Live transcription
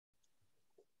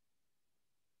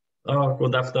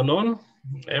Good afternoon,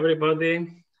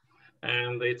 everybody,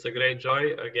 and it's a great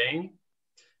joy again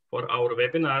for our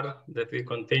webinar that we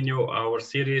continue our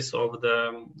series of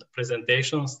the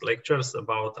presentations, lectures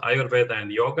about Ayurveda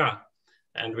and yoga.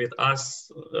 And with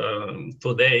us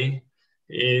today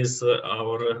is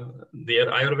our dear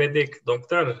Ayurvedic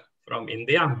doctor from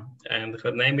India, and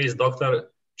her name is Dr.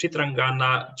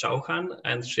 Chitrangana Chauhan,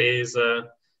 and she is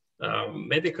a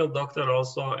medical doctor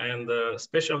also and a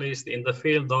specialist in the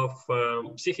field of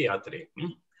psychiatry,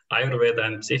 Ayurveda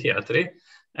and psychiatry.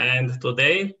 And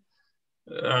today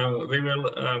we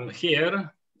will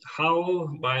hear how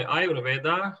by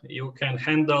Ayurveda you can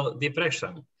handle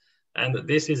depression. And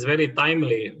this is very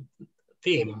timely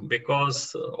theme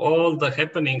because all the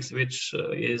happenings which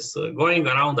is going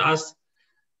around us,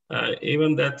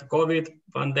 even that COVID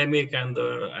pandemic and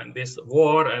this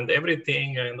war and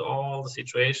everything and all the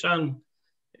situation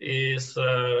is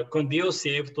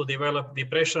conducive to develop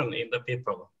depression in the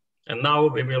people. And now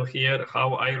we will hear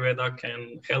how Ayurveda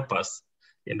can help us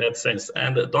in that sense.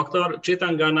 And Dr.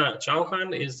 Chitrangana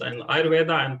Chauhan is an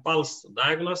Ayurveda and pulse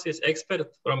diagnosis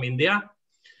expert from India.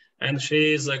 And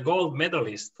she is a gold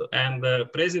medalist and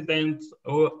president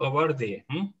awardee.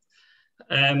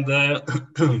 And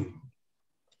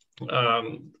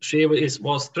she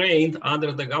was trained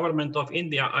under the Government of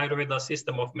India Ayurveda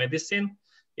System of Medicine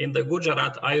in the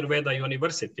Gujarat Ayurveda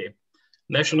University,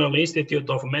 National Institute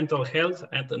of Mental Health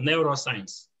and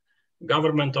Neuroscience,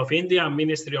 Government of India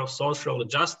Ministry of Social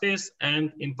Justice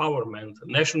and Empowerment,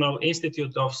 National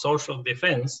Institute of Social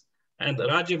Defense, and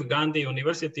Rajiv Gandhi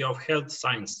University of Health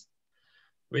Science.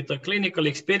 With a clinical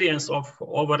experience of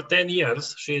over 10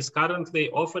 years, she is currently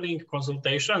offering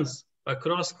consultations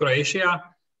across Croatia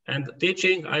and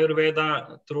teaching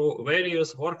Ayurveda through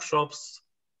various workshops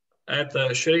at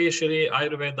Shri Shri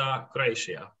Ayurveda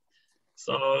Croatia.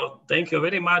 So thank you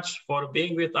very much for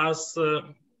being with us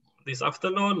this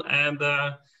afternoon. And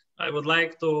I would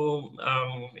like to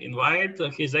invite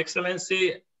His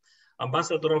Excellency,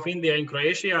 Ambassador of India in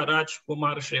Croatia, Raj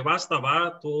Kumar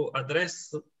Srivastava, to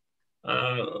address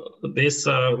this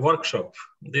workshop,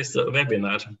 this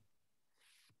webinar.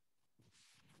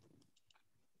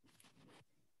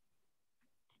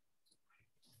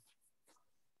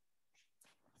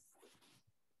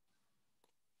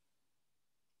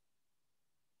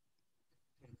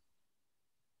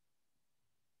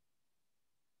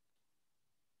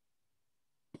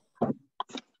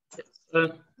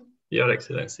 Your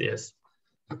Excellency, yes.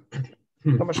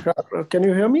 Namaskar. Can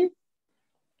you hear me?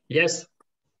 Yes.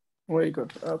 Very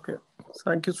good. Okay.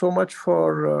 Thank you so much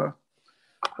for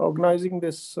organizing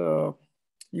this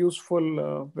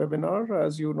useful webinar,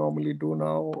 as you normally do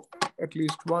now, at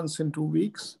least once in 2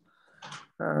 weeks.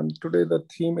 And today the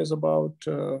theme is about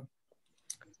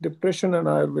depression and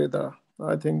Ayurveda.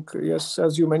 I think, yes,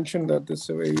 as you mentioned, that this is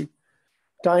a very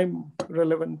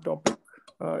time-relevant topic.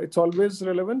 It's always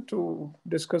relevant to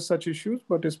discuss such issues,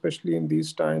 but especially in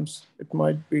these times, it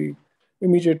might be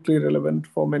immediately relevant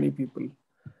for many people.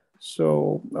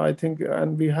 So I think,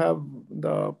 and we have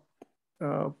the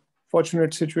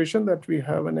fortunate situation that we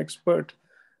have an expert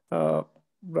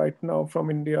right now from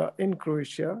India in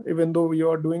Croatia, even though we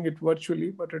are doing it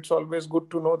virtually, but it's always good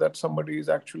to know that somebody is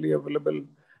actually available,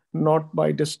 not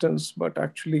by distance, but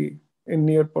actually in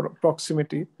near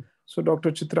proximity. So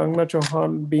Dr. Chitrangana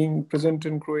Chauhan being present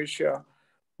in Croatia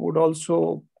would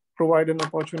also provide an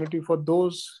opportunity for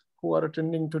those who are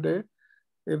attending today,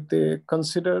 if they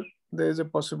consider there is a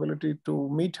possibility to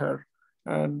meet her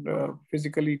and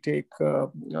physically take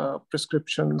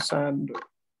prescriptions and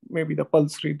maybe the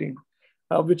pulse reading,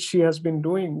 which she has been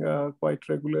doing quite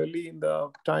regularly in the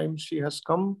time she has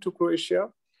come to Croatia.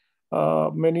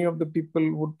 Many of the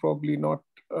people would probably not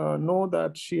know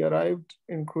that she arrived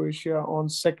in Croatia on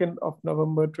 2nd of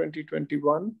November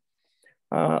 2021,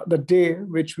 the day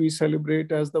which we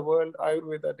celebrate as the World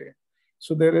Ayurveda Day.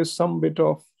 So there is some bit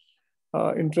of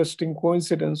interesting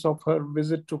coincidence of her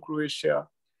visit to Croatia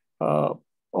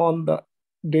on the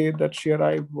day that she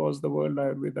arrived was the World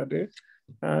Ayurveda Day.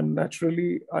 And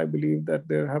naturally, I believe that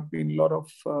there have been a lot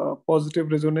of positive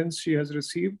resonance she has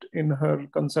received in her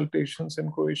consultations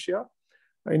in Croatia,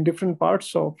 in different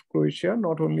parts of Croatia,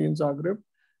 not only in Zagreb.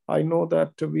 I know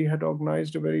that we had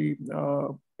organized a very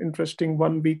interesting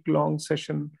 1 week long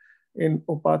session in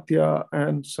Opatija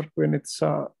and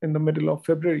Crkvenica in the middle of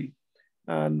February.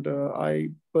 And I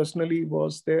personally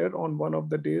was there on one of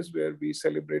the days where we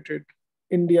celebrated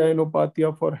India in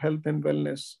Opatija for health and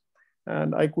wellness.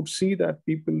 And I could see that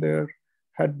people there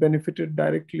had benefited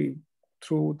directly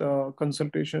through the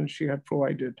consultation she had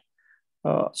provided.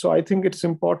 So I think it's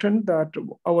important that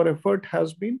our effort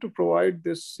has been to provide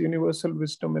this universal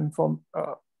wisdom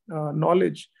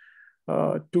knowledge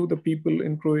to the people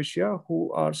in Croatia,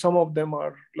 who are, some of them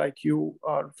are like you,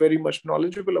 are very much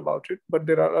knowledgeable about it, but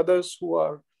there are others who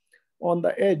are on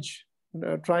the edge,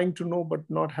 trying to know but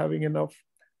not having enough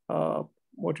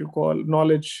what you call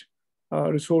knowledge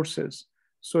resources.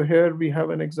 So here we have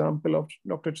an example of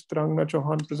Dr. Chitrangana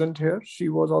Chauhan present here. She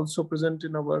was also present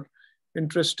in our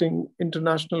interesting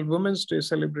International Women's Day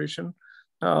celebration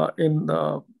in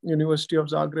the University of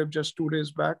Zagreb just 2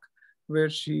 days back, where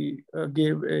she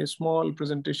gave a small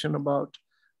presentation about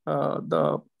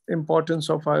the importance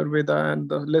of Ayurveda and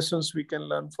the lessons we can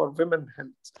learn for women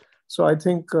health. So I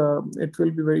think it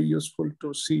will be very useful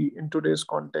to see in today's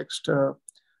context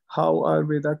how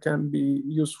Ayurveda can be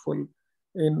useful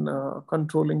in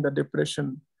controlling the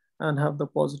depression and have the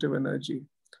positive energy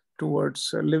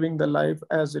towards living the life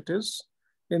as it is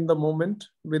in the moment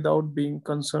without being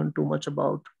concerned too much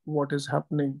about what is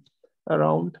happening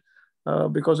around,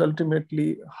 because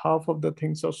ultimately half of the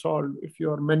things are solved if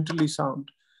you are mentally sound.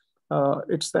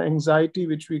 It's the anxiety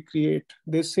which we create.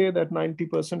 They say that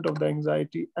 90% of the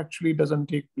anxiety actually doesn't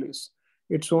take place.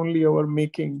 It's only our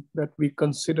making that we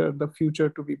consider the future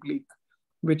to be bleak,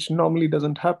 which normally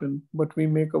doesn't happen, but we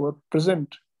make our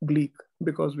present bleak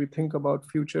because we think about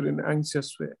future in an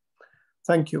anxious way.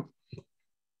 Thank you. Thank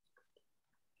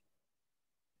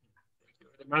you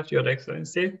very much, Your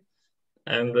Excellency.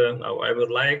 And now I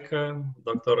would like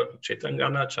Dr.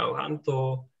 Chitrangana Chauhan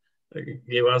to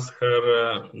give us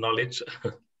her knowledge.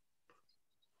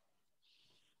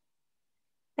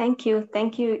 Thank you,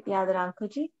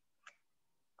 Yadarankoji.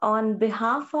 On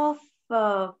behalf of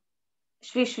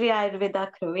Shri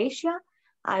Ayurveda Croatia,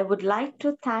 I would like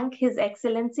to thank His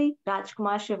Excellency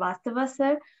Rajkumar Srivastava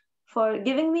sir for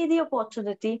giving me the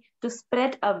opportunity to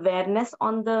spread awareness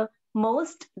on the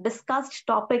most discussed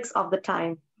topics of the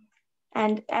time.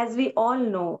 And as we all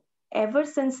know, ever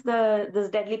since this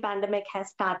deadly pandemic has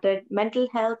started, mental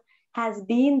health has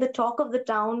been the talk of the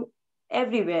town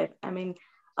everywhere. I mean,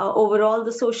 over all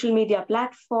the social media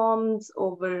platforms,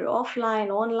 over offline,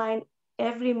 online,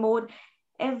 every mode,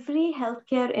 every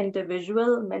healthcare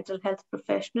individual, mental health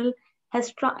professional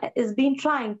has been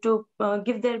trying to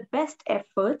give their best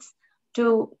efforts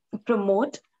to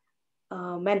promote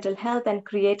mental health and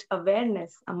create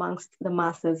awareness amongst the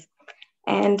masses.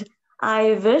 And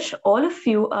I wish all of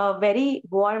you a very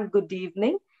warm good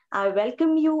evening. I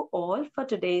welcome you all for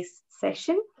today's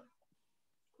session.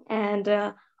 And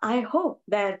I hope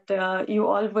that you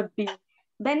all would be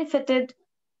benefited.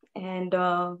 And,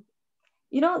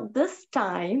 this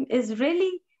time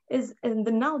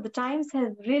now the times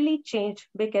have really changed,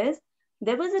 because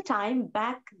there was a time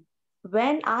back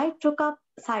when I took up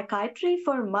psychiatry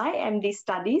for my MD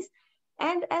studies.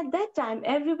 And at that time,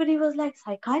 everybody was like,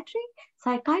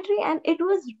 psychiatry? And it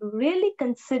was really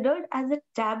considered as a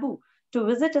taboo to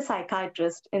visit a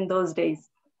psychiatrist in those days.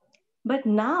 But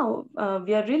now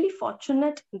we are really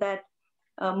fortunate that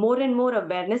more and more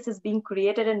awareness is being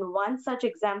created. And one such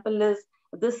example is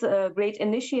this great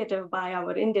initiative by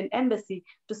our Indian Embassy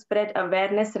to spread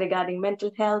awareness regarding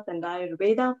mental health and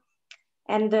Ayurveda.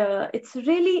 And it's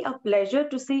really a pleasure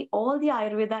to see all the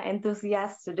Ayurveda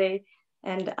enthusiasts today.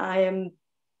 And I am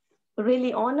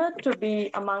really honored to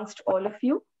be amongst all of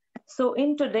you. So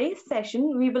in today's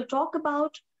session, we will talk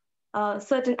about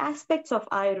certain aspects of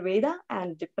Ayurveda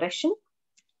and depression,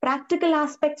 practical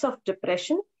aspects of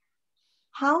depression,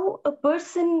 how a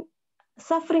person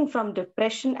suffering from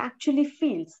depression actually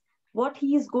feels, what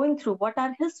he is going through, what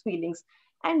are his feelings,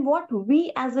 and what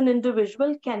we as an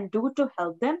individual can do to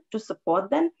help them, to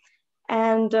support them,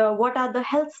 and what are the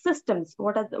health systems,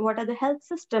 what are the health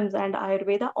systems and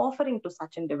Ayurveda offering to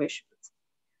such individuals.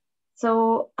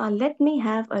 So let me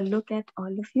have a look at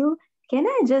all of you. Can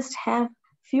I just have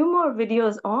few more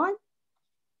videos on?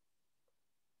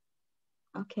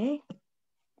 Okay.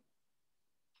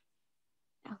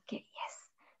 Okay, yes.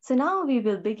 So now we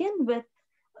will begin with,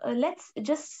 let's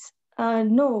just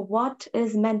know what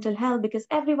is mental health, because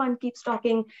everyone keeps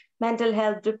talking mental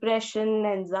health, depression,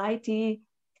 anxiety.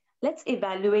 Let's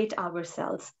evaluate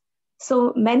ourselves.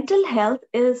 So mental health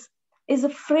is a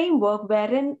framework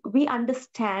wherein we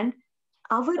understand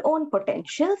our own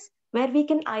potentials, where we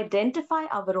can identify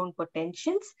our own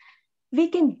potentials. We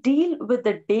can deal with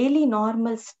the daily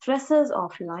normal stresses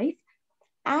of life,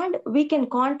 and we can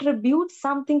contribute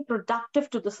something productive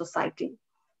to the society.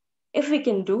 If we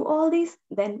can do all these,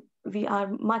 then we are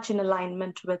much in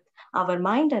alignment with our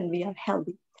mind and we are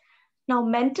healthy. Now,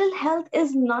 mental health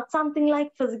is not something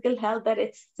like physical health that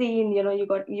it's seen,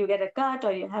 you get a cut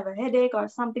or you have a headache or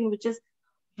something which is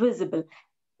visible.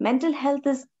 Mental health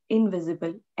is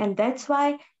invisible. And that's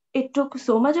why it took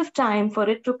so much of time for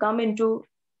it to come into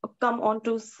come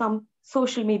onto some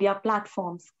social media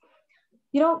platforms.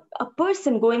 A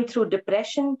person going through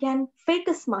depression can fake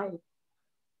a smile.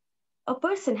 A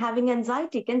person having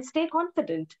anxiety can stay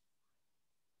confident,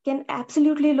 can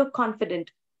absolutely look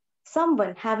confident.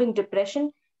 Someone having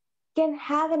depression can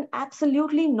have an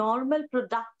absolutely normal,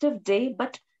 productive day,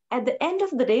 but at the end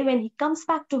of the day, when he comes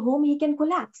back to home, he can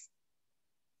collapse.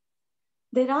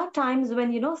 There are times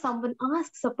when, someone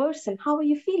asks a person, how are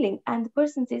you feeling? And the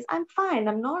person says, I'm fine,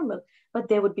 I'm normal. But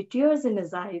there would be tears in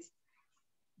his eyes.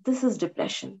 This is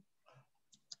depression.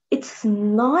 It's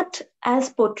not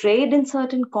as portrayed in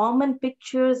certain common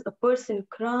pictures, a person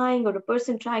crying or a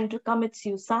person trying to commit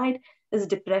suicide is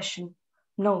depression.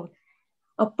 No.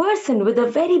 A person with a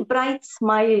very bright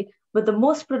smile, with the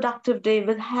most productive day,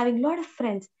 with having a lot of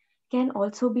friends, can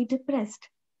also be depressed,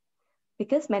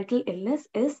 because mental illness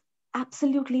is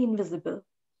absolutely invisible.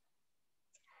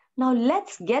 Now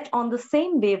let's get on the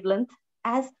same wavelength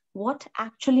as what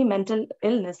actually mental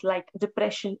illness like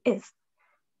depression is.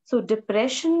 So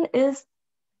depression is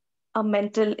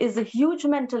a huge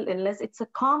mental illness. It's a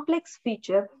complex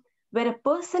feature where a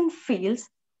person feels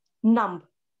numb,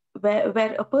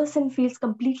 where a person feels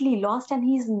completely lost and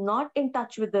he's not in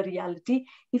touch with the reality.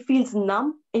 He feels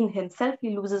numb in himself.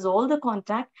 He loses all the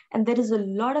contact and there is a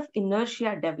lot of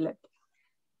inertia developed.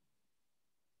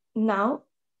 Now,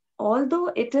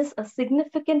 although it is a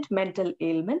significant mental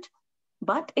ailment,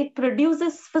 but it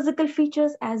produces physical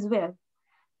features as well.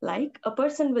 Like a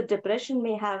person with depression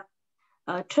may have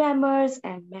tremors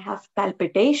and may have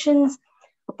palpitations.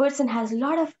 A person has a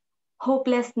lot of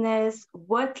hopelessness,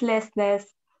 worthlessness,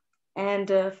 and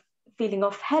a feeling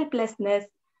of helplessness.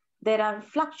 There are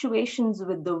fluctuations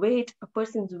with the weight. A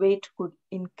person's weight could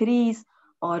increase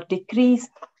or decrease.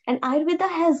 And Ayurveda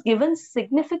has given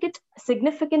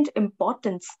significant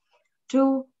importance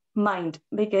to mind,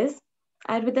 because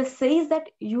Ayurveda says that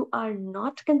you are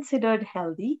not considered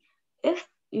healthy if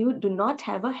you do not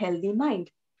have a healthy mind.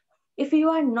 If you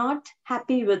are not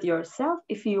happy with yourself,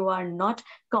 if you are not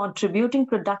contributing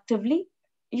productively,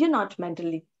 you're not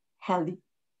mentally healthy.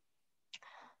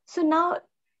 So now,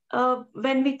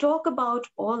 when we talk about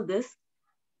all this,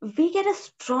 we get a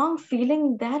strong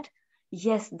feeling that,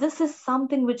 yes, this is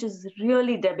something which is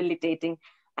really debilitating.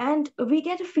 And we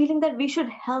get a feeling that we should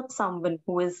help someone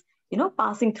who is,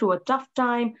 passing through a tough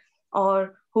time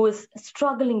or who is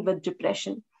struggling with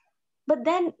depression. But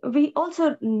then we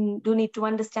also do need to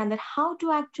understand that how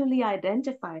to actually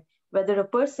identify whether a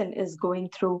person is going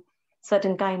through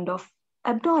certain kind of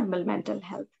abnormal mental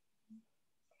health.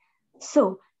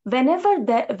 So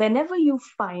whenever you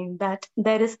find that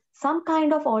there is some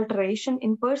kind of alteration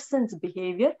in person's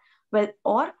behavior,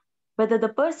 or whether the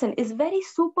person is very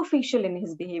superficial in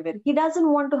his behavior, he doesn't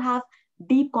want to have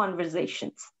deep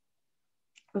conversations.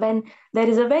 When there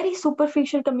is a very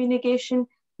superficial communication,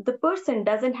 the person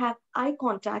doesn't have eye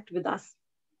contact with us.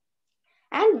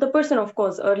 And the person, of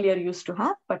course, earlier used to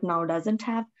have, but now doesn't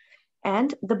have.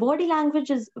 And the body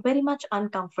language is very much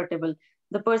uncomfortable.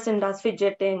 The person does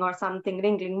fidgeting or something,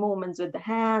 wriggling movements with the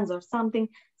hands or something,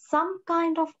 some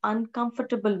kind of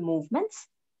uncomfortable movements.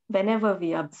 Whenever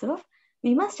we observe,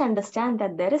 we must understand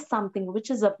that there is something which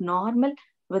is abnormal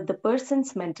with the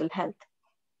person's mental health.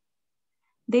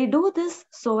 They do this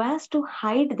so as to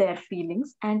hide their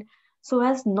feelings and so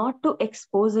as not to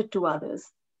expose it to others.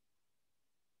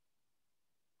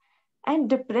 And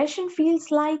depression feels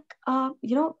like, a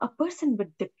person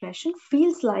with depression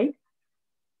feels like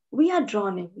we are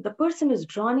drowning. The person is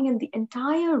drowning and the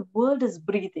entire world is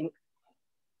breathing.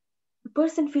 The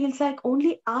person feels like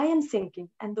only I am sinking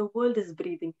and the world is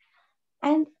breathing.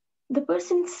 And the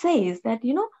person says that,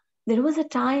 there was a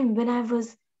time when I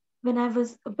was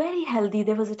very healthy.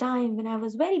 There was a time when I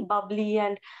was very bubbly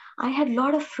and I had a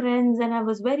lot of friends and I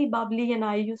was very bubbly and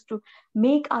I used to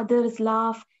make others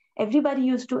laugh. Everybody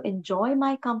used to enjoy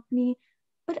my company,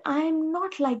 but I'm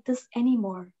not like this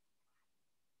anymore.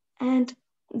 And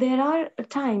there are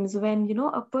times when,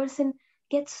 a person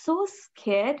gets so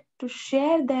scared to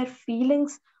share their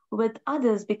feelings with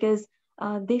others because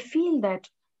they feel that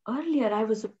earlier I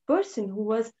was a person who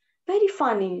was very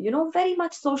funny, very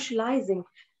much socializing.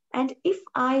 And if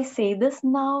I say this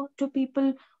now to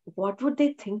people, what would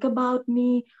they think about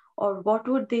me? Or what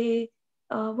would they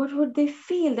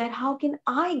feel that how can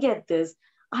I get this?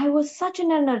 I was such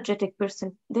an energetic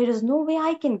person. There is no way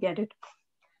I can get it.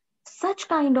 Such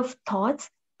kind of thoughts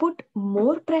put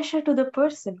more pressure to the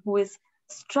person who is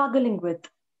struggling with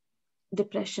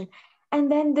depression.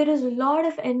 And then there is a lot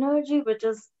of energy which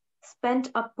is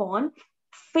spent upon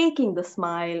faking the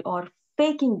smile or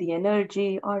faking the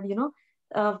energy, or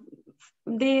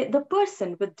the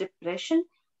person with depression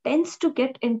tends to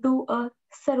get into a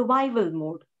survival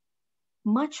mode,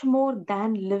 much more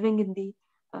than living in the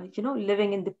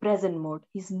living in the present mode.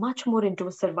 He's much more into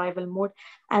a survival mode,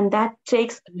 and that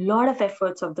takes a lot of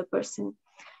efforts of the person.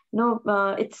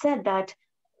 It's said that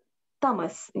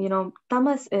tamas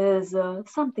is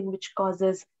something which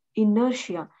causes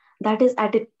inertia, that is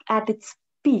at its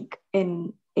peak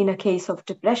in a case of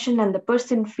depression, and the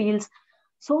person feels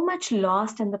so much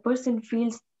lost, and the person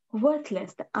feels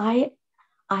worthless, that I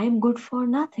am good for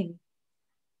nothing.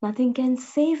 Nothing can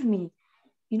save me.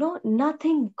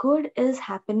 Nothing good is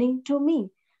happening to me,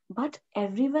 but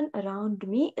everyone around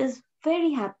me is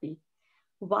very happy.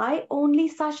 Why only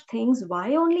such things,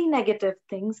 why only negative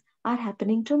things are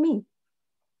happening to me?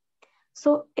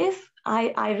 So if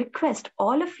I request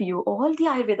all of you, all the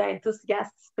Ayurveda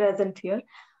enthusiasts present here,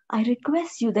 I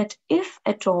request you that if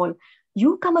at all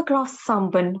you come across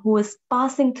someone who is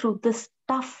passing through this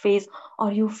tough phase,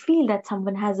 or you feel that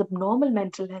someone has abnormal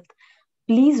mental health,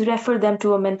 please refer them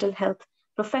to a mental health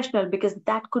professional, because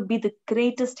that could be the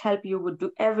greatest help you would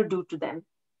ever do to them.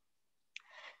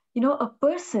 A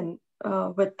person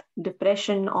with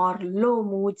depression or low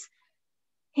moods,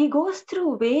 he goes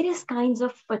through various kinds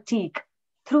of fatigue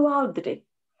throughout the day.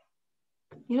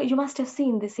 You must have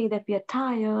seen, they say that we are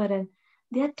tired, and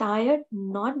they are tired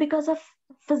not because of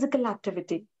physical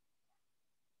activity.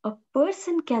 A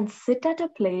person can sit at a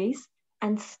place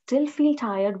and still feel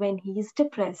tired when he is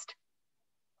depressed,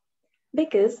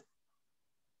 because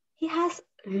he has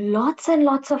lots and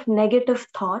lots of negative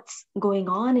thoughts going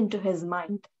on into his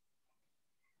mind.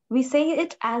 We say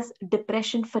it as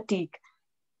depression fatigue.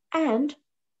 And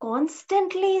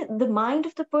constantly the mind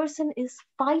of the person is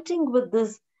fighting with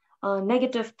this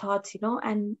negative thoughts,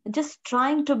 and just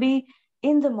trying to be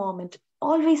in the moment,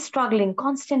 always struggling,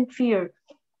 constant fear.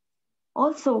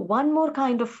 Also, one more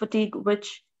kind of fatigue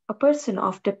which a person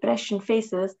of depression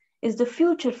faces is the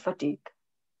future fatigue.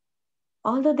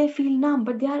 Although they feel numb,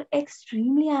 but they are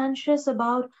extremely anxious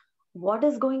about what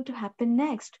is going to happen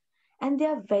next, and they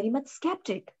are very much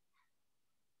skeptic.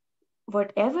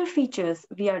 Whatever features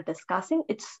we are discussing,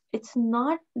 it's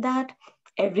not that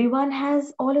everyone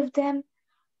has all of them.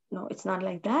 No, it's not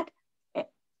like that.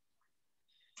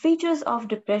 Features of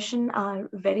depression are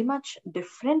very much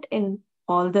different in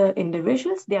all the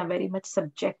individuals. They are very much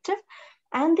subjective,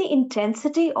 and the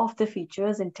intensity of the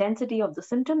features, intensity of the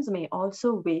symptoms may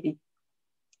also vary,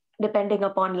 depending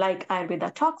upon, like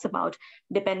Ayurveda talks about,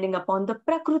 depending upon the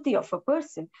prakriti of a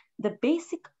person, the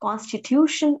basic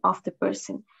constitution of the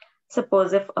person.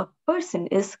 Suppose if a person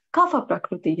is kapha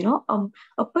prakriti,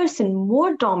 a person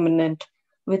more dominant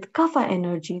with kapha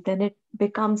energy, then it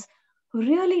becomes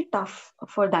really tough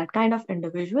for that kind of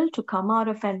individual to come out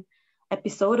of an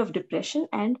episode of depression.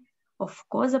 And of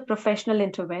course, a professional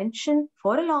intervention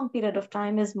for a long period of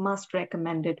time is must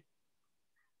recommended.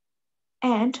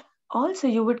 And also,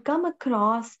 you would come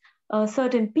across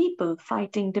certain people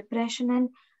fighting depression, and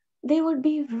they would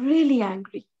be really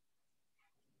angry.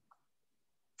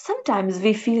 Sometimes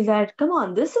we feel that, come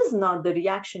on, this is not the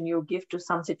reaction you give to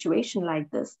some situation like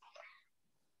this.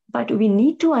 But we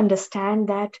need to understand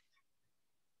that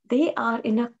they are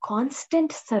in a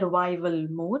constant survival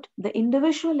mode. The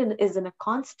individual is in a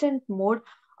constant mode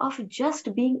of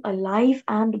just being alive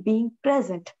and being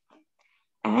present.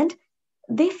 And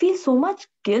they feel so much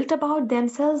guilt about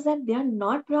themselves that they are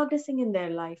not progressing in their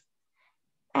life.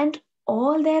 And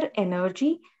all their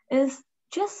energy is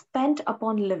just spent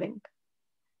upon living.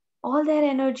 All their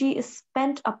energy is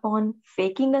spent upon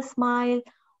faking a smile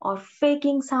or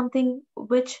faking something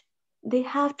which they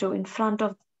have to in front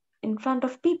of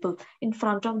people, in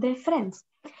front of their friends.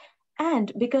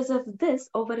 And because of this,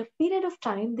 over a period of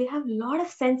time, they have a lot of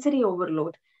sensory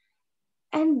overload.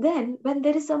 And then when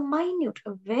there is a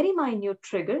very minute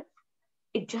trigger,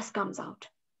 it just comes out.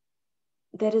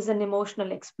 There is an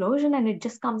emotional explosion, and it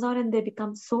just comes out, and they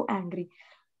become so angry.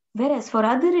 Whereas for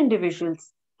other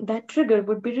individuals, that trigger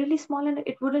would be really small, and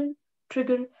it wouldn't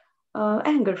trigger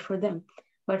anger for them.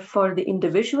 But for the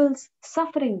individuals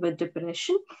suffering with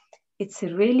depression, it's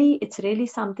really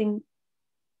something,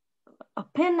 a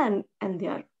pin, and they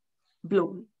are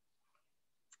blown.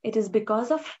 It is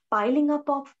because of piling up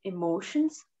of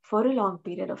emotions for a long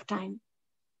period of time.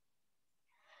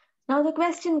 Now the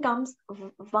question comes,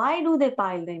 why do they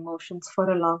pile the emotions for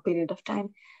a long period of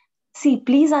time? See,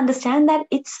 please understand that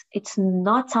it's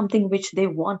not something which they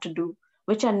want to do,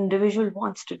 which an individual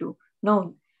wants to do.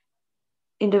 No,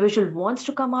 individual wants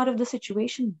to come out of the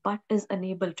situation but is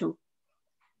unable to.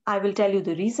 I will tell you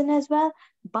the reason as well,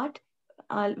 but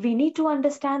we need to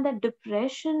understand that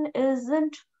depression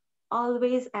isn't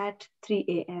always at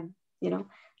 3 a.m.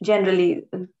 Generally,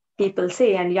 people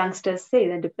say, and youngsters say,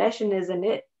 that depression is an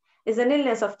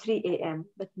illness of 3 a.m.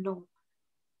 But no,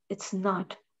 it's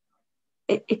not.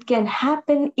 It can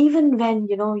happen even when,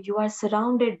 you are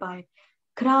surrounded by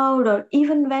crowd, or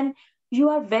even when you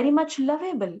are very much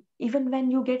lovable, even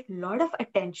when you get a lot of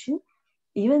attention,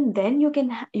 even then you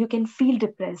can feel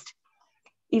depressed.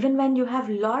 Even when you have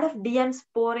a lot of DMs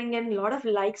pouring in, a lot of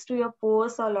likes to your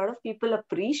posts, or a lot of people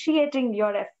appreciating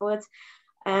your efforts,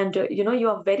 and you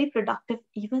are very productive,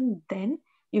 even then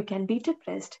you can be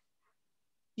depressed.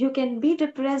 You can be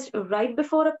depressed right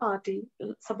before a party.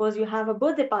 Suppose you have a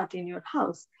birthday party in your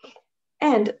house,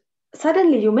 and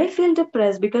suddenly you may feel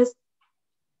depressed because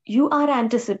you are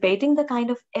anticipating the kind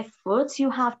of efforts you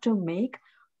have to make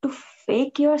to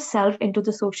fake yourself into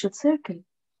the social circle.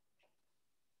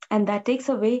 And that takes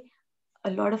away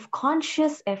a lot of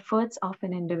conscious efforts of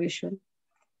an individual.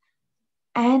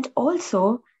 And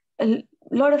also, a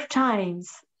lot of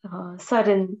times,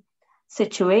 certain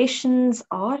situations,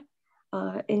 or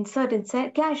in certain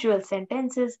casual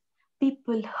sentences,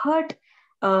 people hurt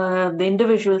the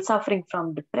individual suffering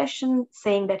from depression,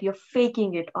 saying that you're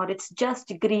faking it, or it's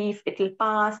just grief, it'll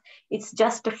pass, it's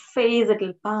just a phase,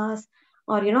 it'll pass,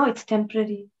 or it's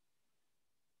temporary.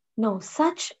 No,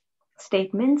 such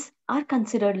statements are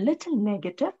considered little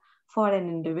negative for an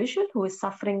individual who is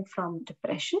suffering from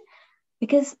depression,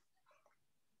 because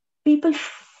people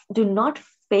do not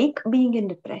fake being in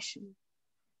depression.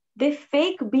 They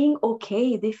fake being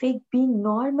okay. They fake being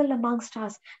normal amongst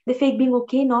us. They fake being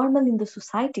okay, normal in the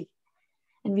society.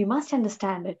 And we must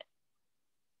understand it.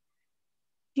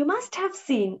 You must have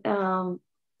seen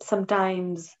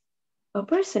sometimes a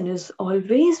person is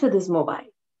always with his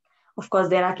mobile. Of course,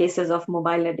 there are cases of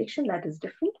mobile addiction, that is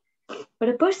different. But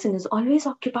a person is always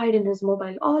occupied in his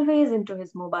mobile, always into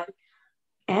his mobile.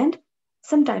 And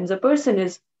sometimes a person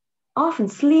is often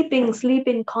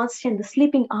sleeping constant. The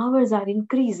sleeping hours are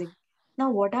increasing.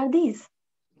 Now, what are these?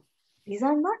 These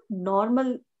are not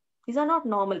normal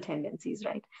tendencies,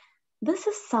 right? This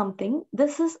is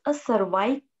a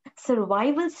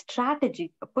survival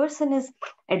strategy a person is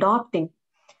adopting.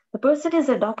 The person is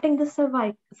adopting the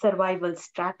survival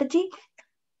strategy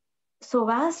so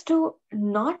as to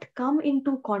not come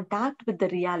into contact with the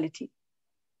reality.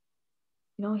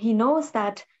 He knows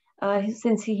that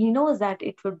since he knows that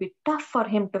it would be tough for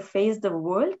him to face the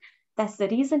world, that's the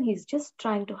reason he's just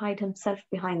trying to hide himself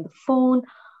behind the phone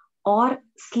or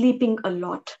sleeping a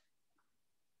lot.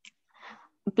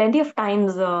 Plenty of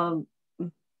times,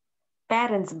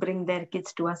 parents bring their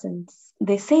kids to us and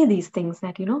they say these things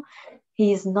that,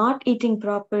 he is not eating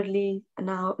properly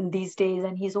now these days,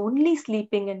 and he's only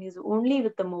sleeping and he's only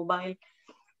with the mobile.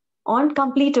 On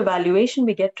complete evaluation,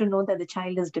 we get to know that the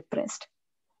child is depressed.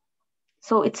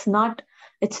 So it's not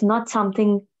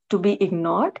something to be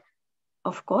ignored.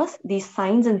 Of course, these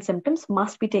signs and symptoms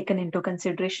must be taken into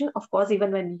consideration. Of course,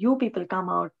 even when you people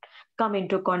come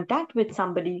into contact with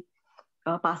somebody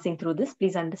passing through this,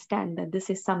 please understand that this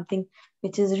is something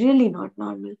which is really not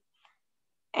normal.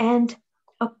 And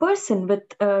a person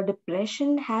with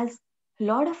depression has a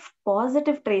lot of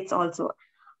positive traits also.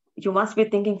 You must be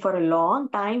thinking, for a long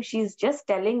time she's just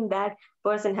telling that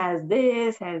person has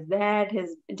this, has that,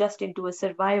 is just into a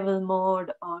survival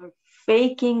mode, or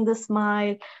faking the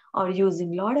smile, or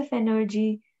using a lot of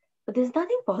energy. But there's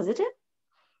nothing positive.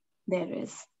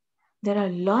 There are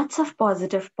lots of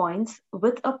positive points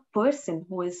with a person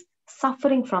who is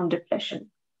suffering from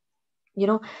depression.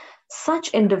 Such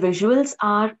individuals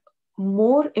are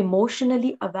more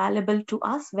emotionally available to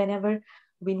us whenever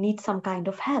we need some kind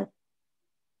of help.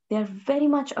 They are very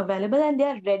much available and they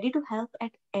are ready to help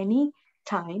at any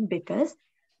time, because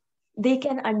they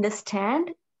can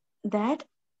understand that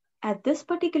at this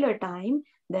particular time,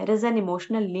 there is an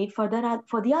emotional need for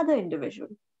the other individual.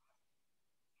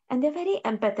 And they're very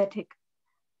empathetic,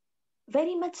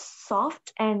 very much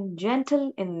soft and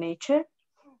gentle in nature,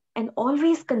 and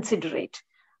always considerate.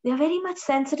 They are very much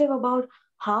sensitive about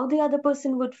how the other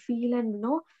person would feel, and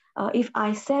if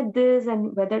I said this,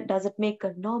 and whether does it make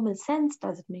a normal sense,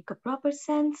 does it make a proper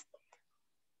sense.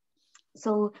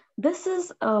 So this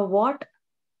is what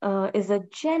is a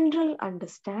general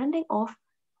understanding of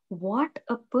what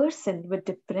a person with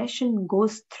depression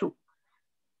goes through.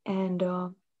 And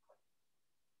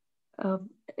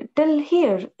till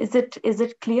here, is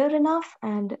it clear enough,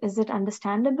 and is it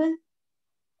understandable?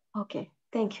 Okay,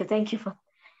 thank you for.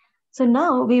 So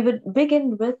now we would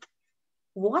begin with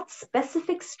what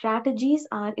specific strategies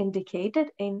are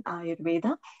indicated in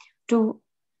Ayurveda to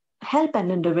help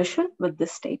an individual with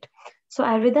this state. So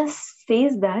Ayurveda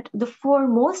says that the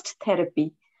foremost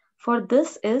therapy for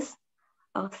this is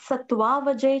Sattva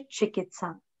Vajay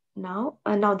Chikitsa. Now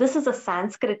this is a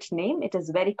Sanskrit name. It is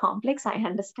very complex, I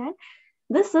understand.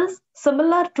 This is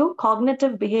similar to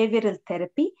cognitive behavioral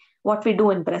therapy, what we do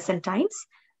in present times.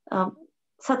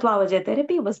 Sattva-vajaya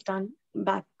therapy was done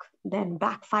back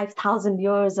 5,000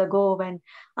 years ago when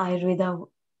Ayurveda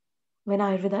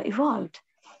evolved.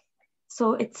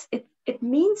 So it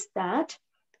means that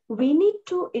we need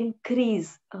to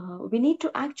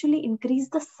actually increase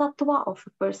the sattva of a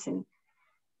person.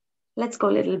 Let's go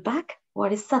a little back.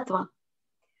 What is sattva?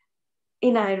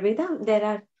 In Ayurveda, there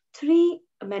are 3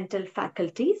 mental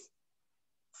faculties: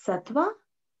 sattva,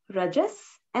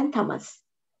 rajas, and tamas.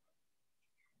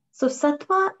 So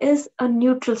sattva is a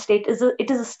neutral state. It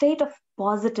is a state of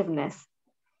positiveness.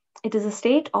 It is a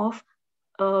state of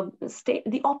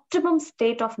the optimum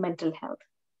state of mental health.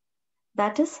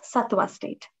 That is sattva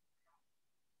state.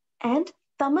 And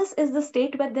tamas is the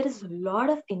state where there is a lot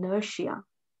of inertia,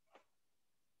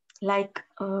 like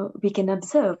we can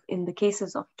observe in the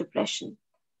cases of depression.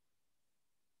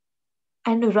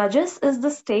 And rajas is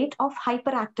the state of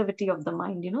hyperactivity of the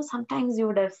mind. Sometimes you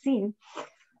would have seen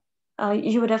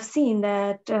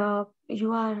that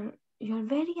you are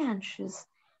very anxious.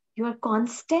 You are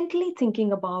constantly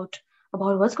thinking about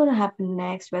what's going to happen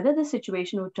next, whether the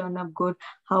situation would turn up good,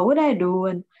 how would I do,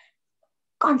 and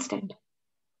constant.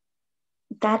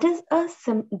 That is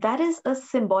a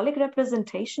symbolic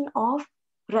representation of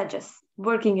rajas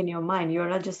working in your mind. Your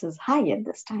rajas is high at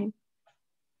this time.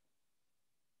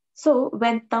 So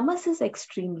when tamas is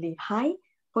extremely high,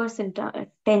 person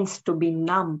tends to be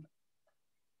numb,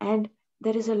 and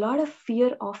there is a lot of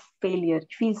fear of failure.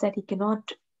 He feels that he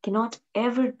cannot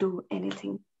ever do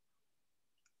anything.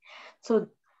 So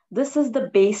this is the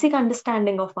basic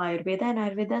understanding of Ayurveda, and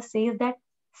Ayurveda says that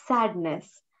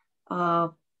sadness,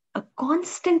 a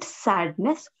constant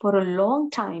sadness for a long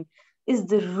time, is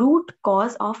the root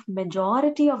cause of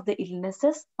majority of the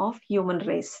illnesses of human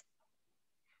race.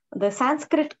 The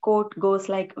Sanskrit quote goes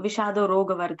like Vishado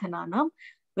Roga Vardhananam,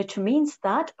 which means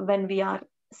that when we are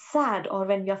sad or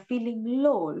when we are feeling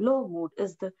low mood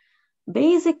is the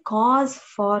basic cause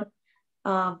for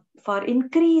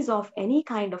increase of any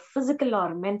kind of physical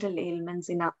or mental ailments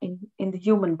in the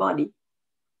human body.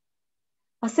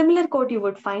 A similar quote you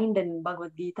would find in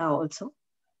Bhagavad Gita also.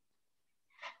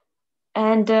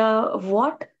 And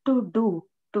what to do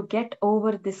to get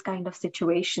over this kind of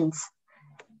situations?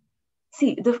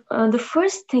 See, the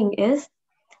first thing is,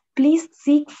 please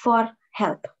seek for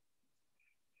help.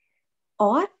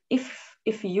 Or if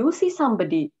you see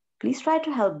somebody, please try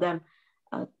to help them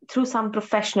through some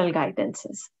professional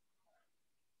guidances.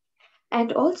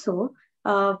 And also,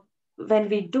 when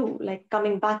we do, like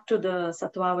coming back to the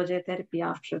Sattva-vajaya therapy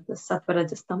after the Sattva,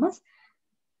 Rajas, Tamas,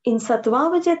 in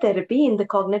Sattva-vajaya therapy, in the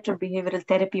cognitive behavioral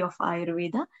therapy of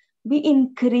Ayurveda, we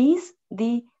increase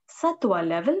the Sattva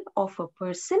level of a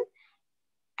person,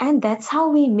 and that's how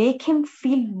we make him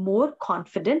feel more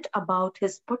confident about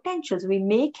his potentials. We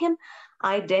make him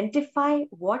identify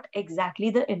what exactly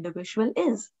the individual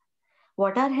is.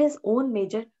 What are his own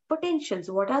major potentials?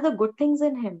 What are the good things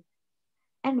in him?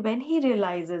 And when he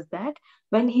realizes that,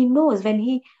 when he knows, when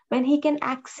he can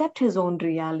accept his own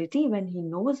reality, when he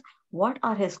knows what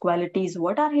are his qualities,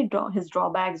 what are his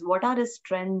drawbacks, what are his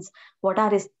strengths, what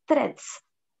are his threats,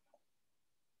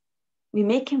 we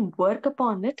make him work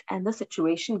upon it, and the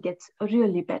situation gets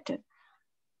really better.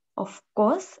 Of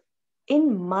course,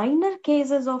 in minor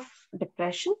cases of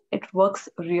depression, it works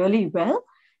really well.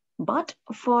 But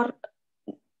for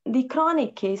the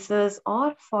chronic cases,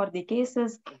 or for the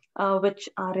cases which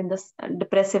are in the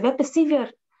severe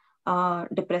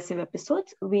depressive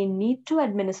episodes, we need to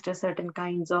administer certain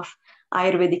kinds of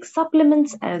Ayurvedic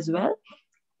supplements as well,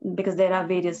 because there are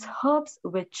various herbs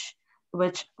which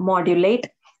modulate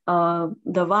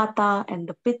the vata and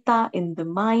the pitta in the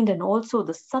mind, and also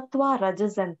the sattva,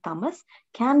 rajas, and tamas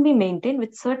can be maintained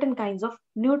with certain kinds of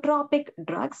nootropic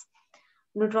drugs.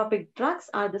 Nootropic drugs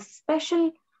are the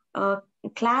special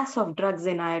class of drugs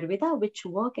in Ayurveda which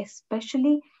work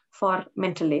especially for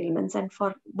mental ailments and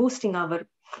for boosting our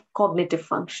cognitive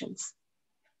functions.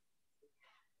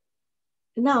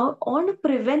 Now, on a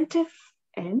preventive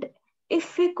end,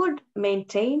 if we could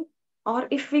maintain, or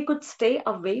if we could stay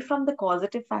away from the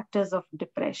causative factors of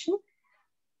depression,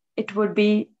 it would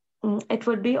be,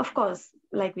 of course,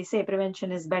 like we say,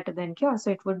 prevention is better than cure.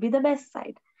 So it would be the best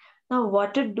side. Now,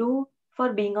 what to do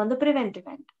for being on the preventive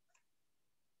end?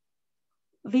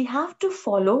 We have to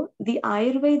follow the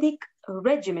Ayurvedic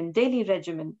regimen, daily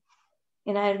regimen.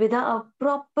 In Ayurveda, a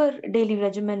proper daily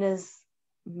regimen is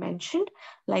mentioned.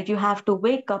 Like you have to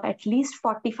wake up at least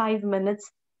 45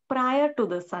 minutes prior to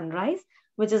the sunrise,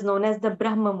 which is known as the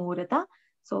Brahma Muhurta.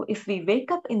 So if we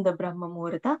wake up in the Brahma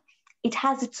Muhurta, it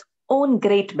has its own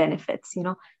great benefits.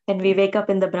 When we wake up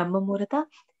in the Brahma Muhurta,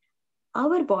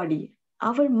 our body,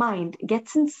 our mind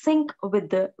gets in sync with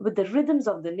the rhythms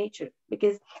of the nature,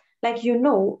 because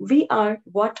we are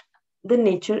what the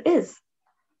nature is.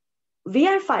 We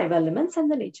are 5 elements,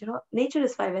 and the nature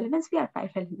is 5 elements. We are 5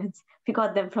 elements. We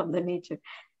got them from the nature.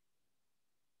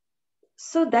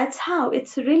 So that's how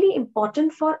it's really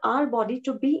important for our body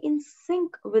to be in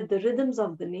sync with the rhythms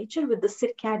of the nature, with the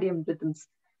circadian rhythms.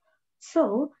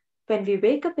 So when we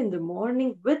wake up in the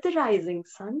morning with the rising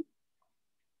sun,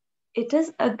 it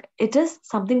is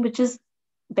something which is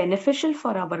beneficial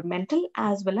for our mental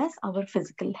as well as our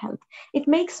physical health. It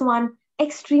makes one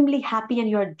extremely happy, and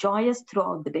you're joyous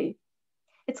throughout the day.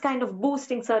 It's kind of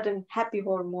boosting certain happy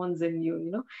hormones in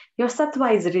you. Your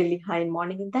sattva is really high in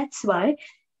morning, and that's why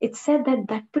it's said that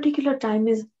that particular time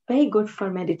is very good for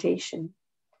meditation,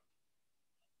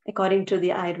 according to the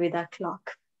Ayurveda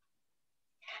clock.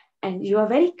 And you are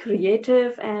very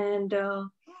creative, and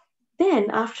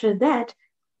then after that,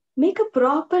 make a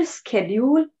proper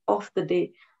schedule of the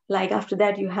day. Like after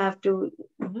that, you have to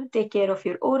take care of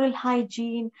your oral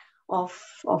hygiene, of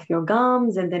your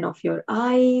gums, and then of your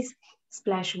eyes.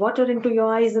 Splash water into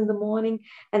your eyes in the morning,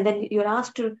 and then you're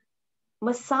asked to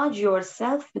massage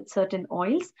yourself with certain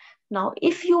oils. Now,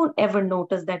 if you ever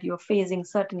notice that you're facing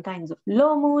certain kinds of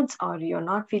low moods, or you're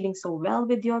not feeling so well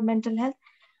with your mental health,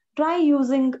 try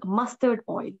using mustard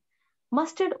oil.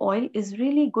 Mustard oil is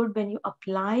really good when you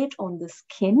apply it on the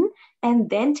skin and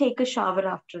then take a shower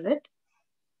after it.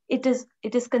 It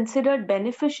is considered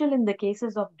beneficial in the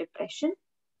cases of depression.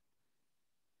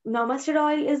 Now, mustard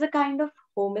oil is a kind of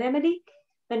home remedy.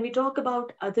 When we talk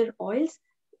about other oils,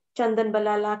 Chandan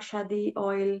Bala Lakshadi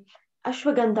oil,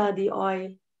 Ashwagandhadi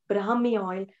oil, Brahmi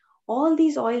oil, all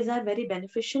these oils are very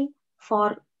beneficial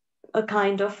for a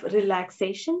kind of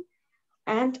relaxation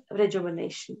and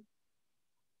rejuvenation.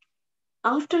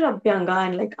 After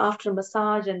Abhyanga, and after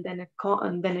massage and then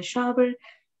a shower,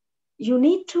 you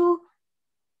need to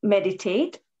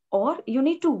meditate or you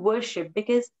need to worship,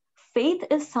 because faith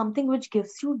is something which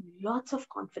gives you lots of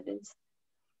confidence.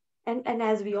 And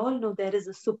as we all know, there is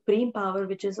a supreme power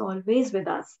which is always with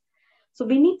us. So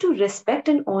we need to respect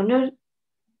and honor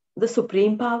the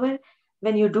supreme power.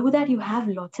 When you do that, you have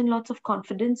lots and lots of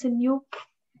confidence in you.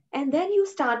 And then you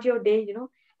start your day,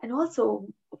 And also,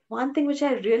 one thing which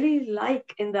I really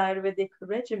like in the Ayurvedic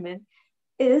regimen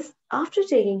is after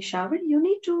taking shower, you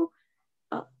need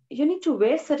to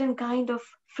wear certain kind of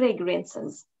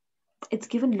fragrances. It's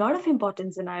given a lot of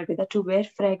importance in Ayurveda to wear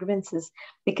fragrances,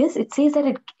 because it says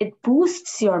that it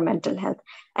boosts your mental health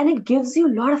and it gives you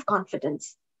a lot of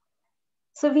confidence.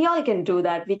 So we all can do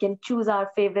that. We can choose our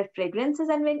favorite fragrances,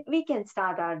 and we can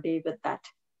start our day with that.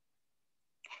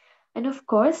 And of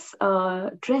course,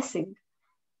 dressing.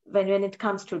 When it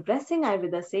comes to dressing,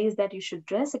 Ayurveda says that you should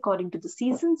dress according to the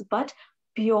seasons, but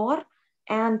pure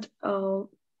and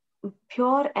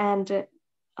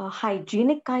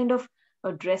hygienic kind of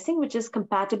dressing, which is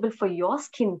compatible for your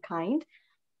skin kind,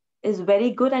 is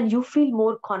very good, and you feel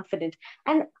more confident.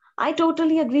 And I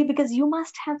totally agree, because you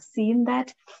must have seen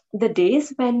that the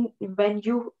days when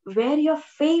you wear your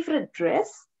favorite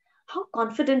dress, how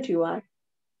confident you are.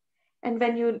 And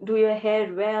when you do your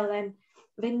hair well, and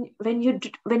when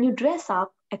you dress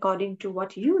up according to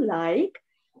what you like,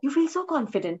 you feel so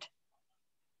confident,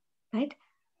 right?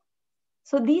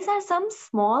 So these are some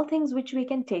small things which we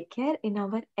can take care in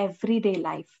our everyday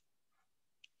life.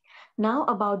 Now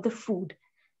about the food.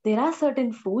 There are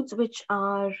certain foods which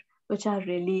are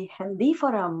really healthy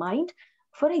for our mind.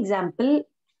 For example,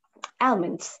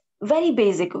 almonds. Very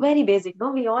basic, very basic.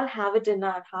 No, we all have it in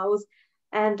our house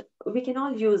and we can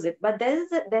all use it. But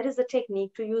there is a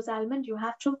technique to use almond. You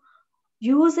have to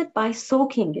use it by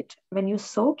soaking it. When you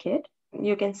soak it,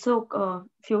 you can soak a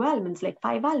few almonds, like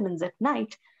 5 almonds at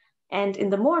night. And in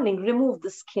the morning, remove the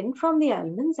skin from the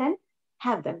almonds and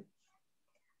have them.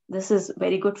 This is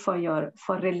very good for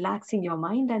relaxing your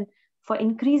mind and for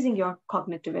increasing your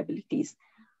cognitive abilities.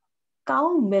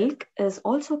 Cow milk is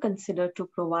also considered to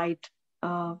provide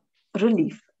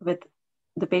relief with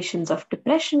the patients of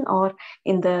depression, or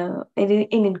in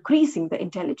increasing the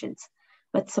intelligence.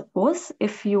 But suppose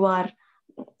if you are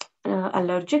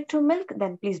allergic to milk,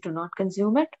 then please do not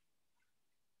consume it.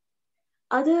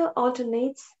 Other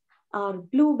alternates are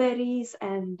blueberries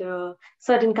and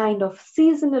certain kind of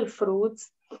seasonal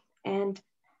fruits, and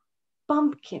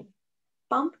pumpkin.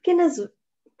 Pumpkin is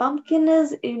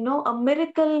a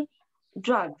miracle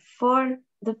drug for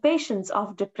the patients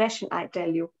of depression, I tell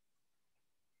you.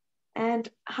 And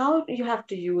how you have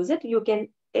to use it? You can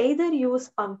either use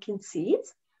pumpkin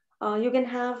seeds, you can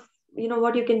have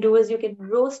what you can do is you can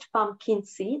roast pumpkin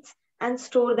seeds and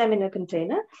store them in a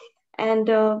container. And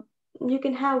you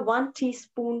can have 1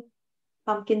 teaspoon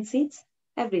pumpkin seeds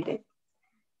every day.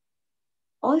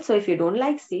 Also, if you don't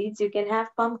like seeds, you can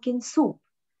have pumpkin soup,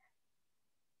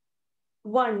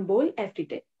 1 bowl every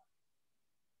day.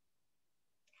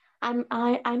 I'm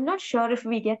not sure if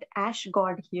we get ash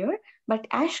gourd here, but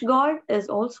ash gourd is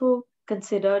also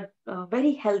considered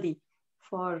very healthy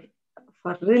for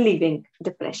relieving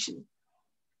depression.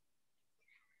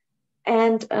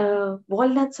 And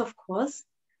walnuts, of course.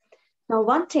 Now,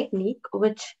 one technique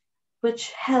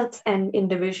which helps an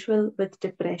individual with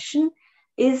depression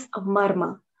is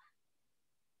marma.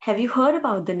 Have you heard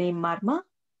about the name marma?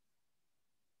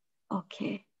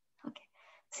 Okay.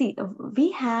 See,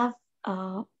 we have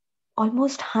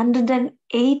almost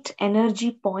 108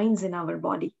 energy points in our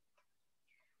body,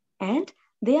 and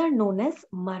they are known as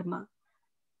marma.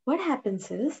 What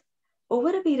happens is,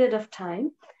 over a period of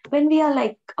time, when we are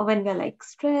like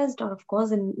stressed, or of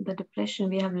course in the depression,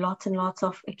 we have lots and lots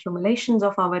of accumulations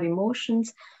of our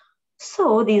emotions.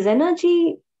 So these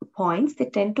energy points, they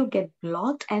tend to get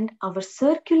blocked, and our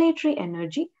circulatory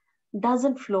energy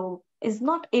is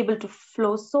not able to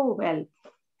flow so well.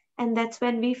 And that's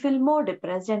when we feel more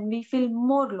depressed and we feel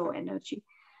more low energy.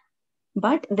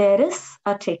 But there is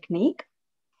a technique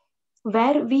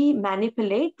where we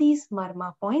manipulate these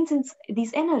marma points,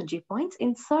 these energy points,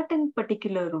 in certain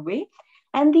particular way,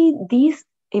 and these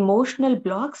emotional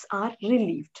blocks are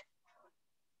relieved.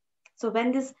 So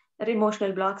when these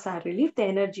emotional blocks are relieved, the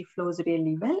energy flows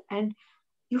really well, and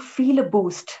you feel a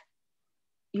boost.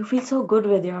 You feel so good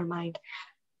with your mind.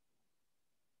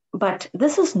 But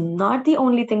this is not the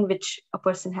only thing which a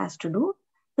person has to do.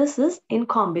 This is in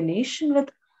combination with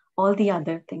all the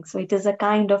other things. So it is a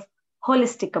kind of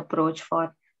holistic approach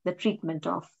for the treatment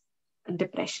of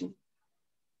depression.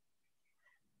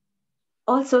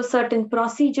 Also, certain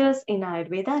procedures in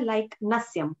Ayurveda, like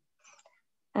nasyam.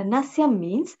 Nasyam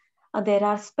means there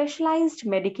are specialized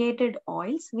medicated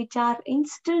oils which are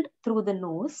instilled through the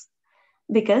nose,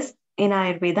 because in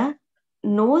Ayurveda,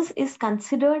 nose is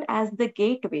considered as the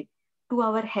gateway to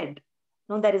our head.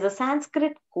 Now, there is a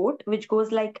Sanskrit quote which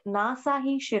goes like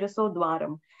Nasahi Shiraso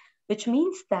Dwaram, which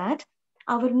means that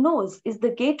our nose is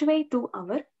the gateway to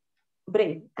our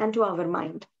brain and to our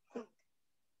mind.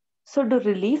 So to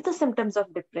relieve the symptoms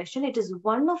of depression, it is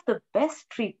one of the best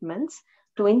treatments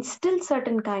to instill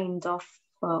certain kinds of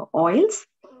oils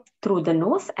through the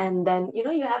nose. And then,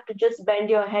 you have to just bend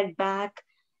your head back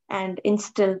and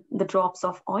instill the drops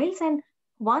of oils. And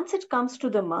once it comes to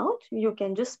the mouth, you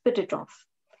can just spit it off.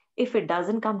 If it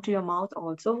doesn't come to your mouth,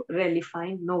 also really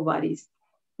fine, no worries.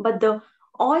 But the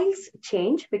oils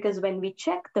change, because when we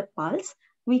check the pulse,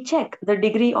 we check the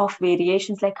degree of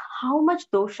variations, like how much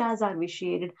doshas are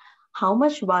vitiated, how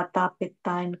much vata, pitta,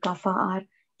 and kapha are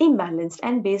imbalanced.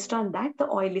 And based on that, the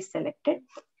oil is selected.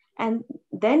 And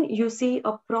then you see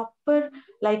a proper,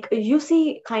 you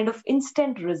see kind of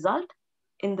instant result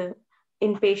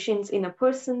in patients, in a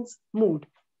person's mood.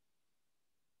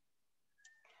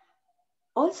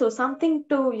 Also, something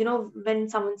to, when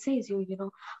someone says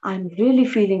I'm really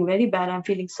feeling very bad, I'm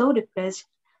feeling so depressed,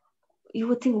 you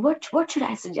would think, what should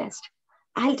I suggest?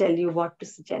 I'll tell you what to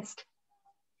suggest.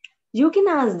 You can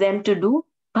ask them to do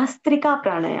Bhastrika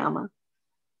Pranayama.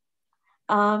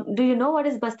 Do you know what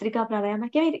is Bhastrika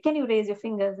Pranayama? Can you raise your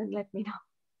fingers and let me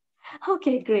know?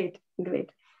 Okay, great.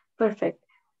 Perfect.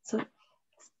 So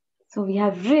we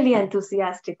have really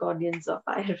enthusiastic audience of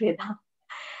Ayurveda.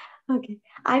 Okay,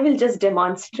 I will just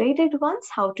demonstrate it once,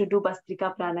 how to do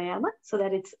Bhastrika Pranayama, so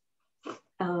that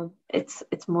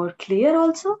it's more clear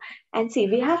also. And see,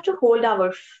 we have to hold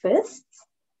our fists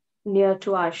near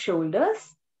to our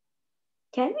shoulders.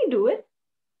 Can we do it?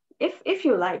 If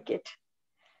you like it.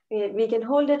 We can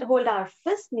hold our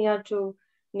fist near to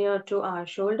our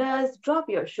shoulders. Drop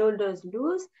your shoulders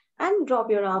loose and drop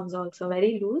your arms also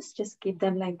very loose. Just keep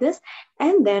them like this.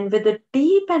 And then with a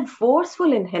deep and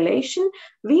forceful inhalation,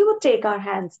 we would take our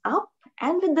hands up.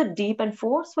 And with the deep and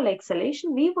forceful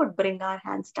exhalation, we would bring our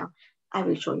hands down. I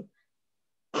will show you.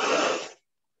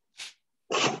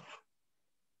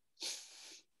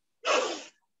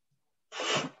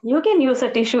 You can use a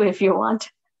tissue if you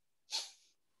want.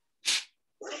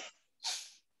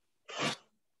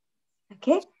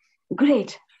 Okay,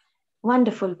 great.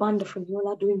 Wonderful. You all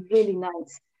are doing really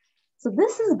nice. So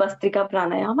this is Bhastrika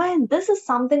Pranayama, and this is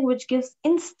something which gives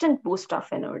instant boost of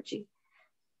energy.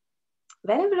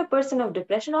 Whenever a person of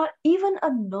depression, or even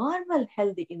a normal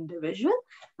healthy individual,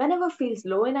 whenever feels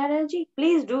low in energy,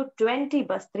 please do 20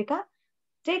 Bhastrika.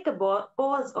 Take a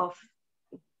pause of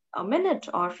a minute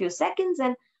or a few seconds,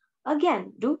 and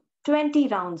again do 20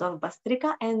 rounds of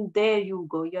Bastrika, and there you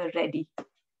go, you're ready.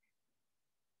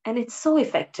 And it's so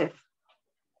effective.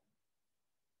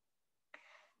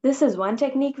 This is one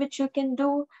technique which you can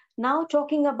do. Now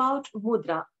talking about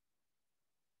mudra.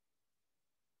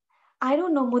 I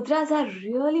don't know, mudras are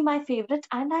really my favorite,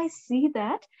 and I see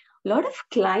that a lot of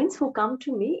clients who come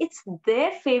to me, it's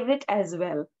their favorite as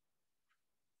well.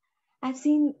 I've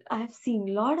seen a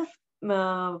lot of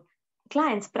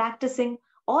clients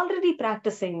already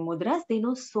practicing mudras. They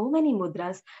know so many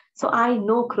mudras. So I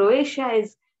know Croatia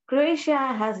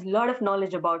has a lot of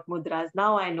knowledge about mudras.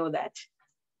 Now I know that.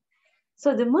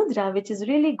 So the mudra, which is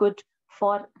really good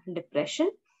for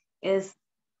depression, is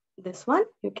this one.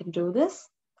 You can do this.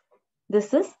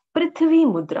 This is Prithvi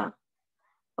Mudra.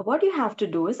 What you have to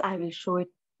do is, I will show it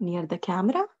near the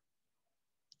camera.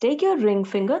 Take your ring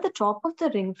finger, the top of the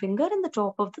ring finger and the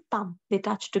top of the thumb. They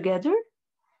touch together.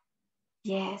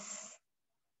 Yes.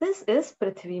 This is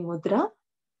Prithvi Mudra.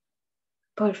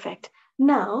 Perfect.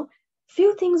 Now,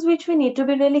 few things which we need to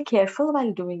be really careful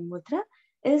while doing mudra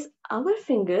is our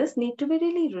fingers need to be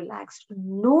really relaxed.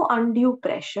 No undue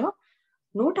pressure.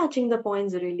 No touching the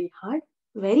points really hard.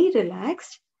 Very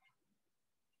relaxed.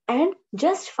 And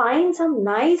just find some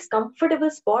nice, comfortable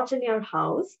spots in your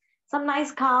house, some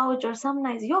nice couch or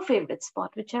your favorite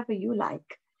spot, whichever you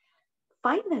like.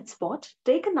 Find that spot,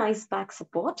 take a nice back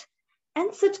support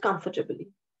and sit comfortably.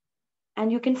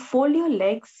 And you can fold your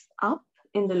legs up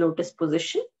in the lotus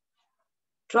position,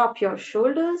 drop your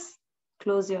shoulders,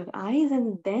 close your eyes,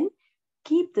 and then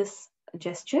keep this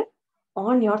gesture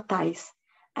on your thighs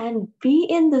and be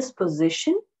in this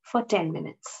position for 10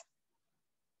 minutes.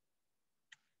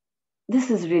 This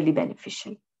is really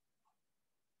beneficial.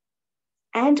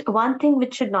 And one thing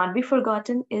which should not be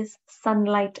forgotten is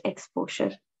sunlight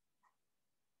exposure.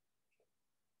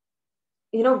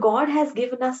 You know, God has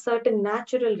given us certain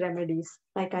natural remedies.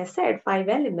 Like I said, 5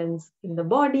 elements in the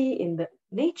body, in the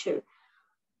nature.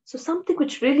 So something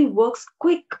which really works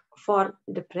quick for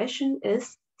depression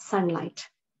is sunlight.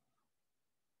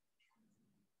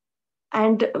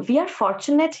 And we are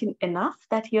fortunate enough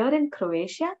that here in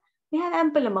Croatia, we have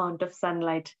ample amount of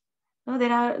sunlight. No,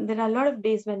 there are a lot of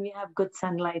days when we have good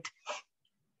sunlight.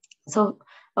 So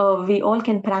we all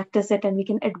can practice it and we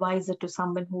can advise it to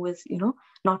someone who is,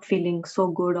 not feeling so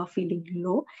good or feeling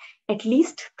low. At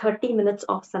least 30 minutes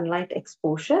of sunlight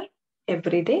exposure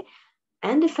every day.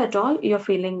 And if at all you're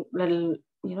feeling little,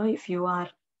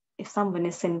 if someone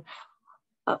is in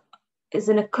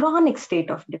a chronic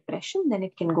state of depression, then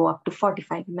it can go up to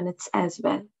 45 minutes as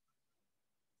well.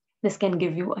 This can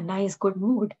give you a nice, good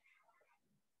mood.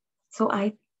 So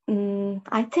I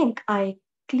think I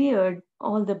cleared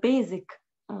all the basic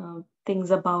things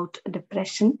about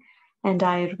depression and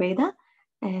Ayurveda.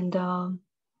 And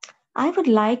I would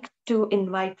like to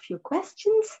invite few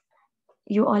questions.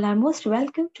 You all are most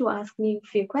welcome to ask me a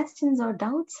few questions or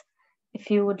doubts if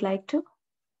you would like to.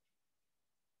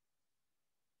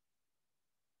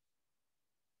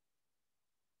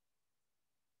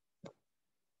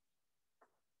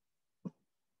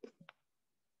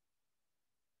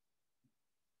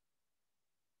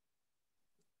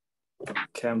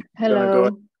 Cam, hello.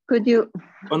 go Could you?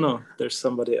 Oh no, there's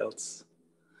somebody else.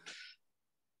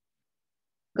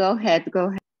 Go ahead.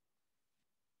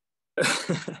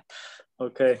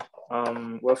 Okay.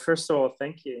 Well, first of all,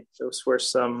 thank you. Those were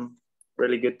some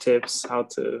really good tips how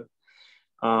to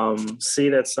see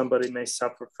that somebody may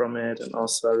suffer from it, and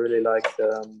also I really like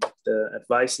the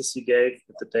advices you gave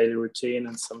with the daily routine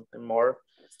and something more.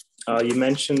 You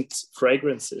mentioned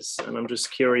fragrances, and I'm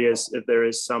just curious if there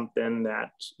is something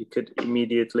that you could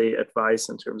immediately advise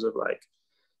in terms of like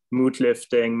mood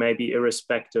lifting, maybe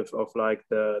irrespective of like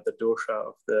the dosha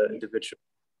of the individual.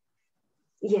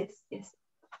 Yes.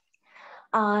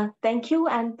 Thank you.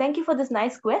 And thank you for this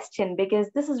nice question, because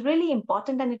this is really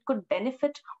important and it could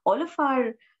benefit all of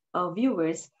our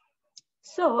viewers.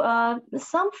 So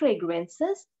some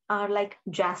fragrances are like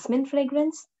jasmine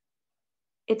fragrance.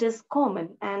 It is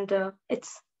common and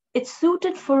it's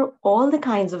suited for all the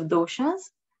kinds of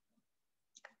doshas.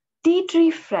 Tea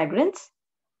tree fragrance.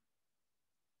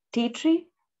 Tea tree.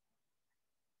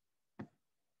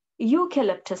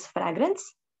 Eucalyptus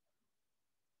fragrance.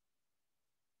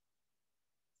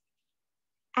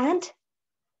 And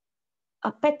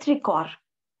a petrichor.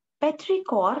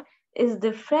 Petrichor is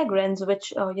the fragrance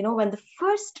which, when the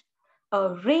first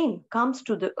rain comes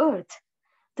to the earth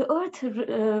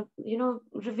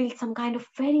reveals some kind of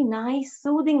very nice,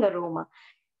 soothing aroma.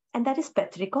 And that is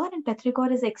petrichor. And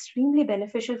petrichor is extremely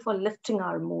beneficial for lifting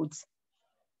our moods.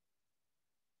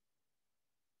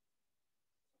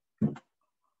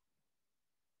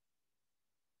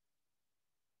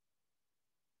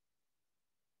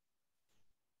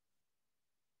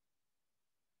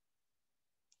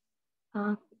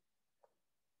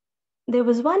 There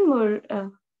was one more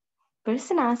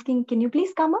person asking, can you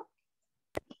please come up?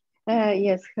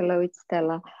 Yes, hello, it's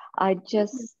Stella. I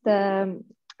just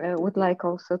would like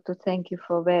also to thank you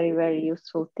for very, very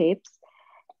useful tips.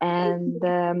 And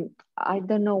I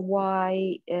don't know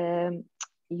why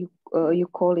you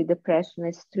call it depression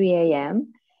as 3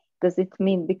 a.m. Does it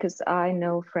mean, because I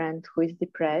know a friend who is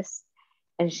depressed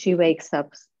and she wakes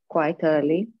up quite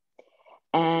early.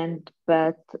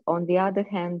 But on the other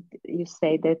hand, you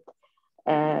say that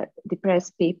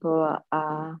depressed people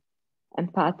are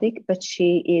empathic, but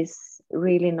she is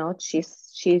really not.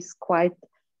 She's quite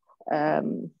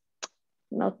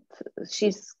not.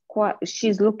 She's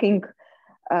looking.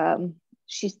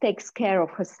 She takes care of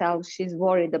herself. She's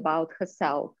worried about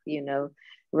herself, you know,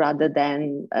 rather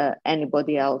than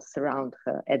anybody else around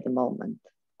her at the moment.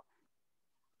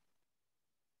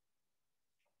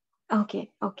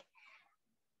 Okay.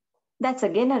 That's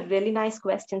again a really nice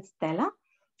question, Stella.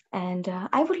 And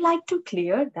I would like to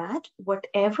clear that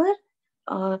whatever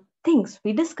things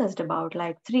we discussed about,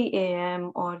 like 3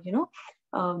 a.m. or, you know,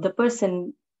 the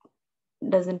person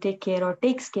doesn't take care or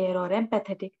takes care or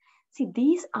empathetic. See,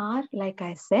 these are, like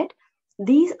I said,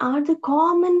 these are the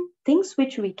common things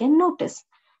which we can notice.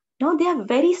 Now, they are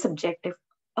very subjective.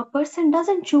 A person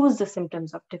doesn't choose the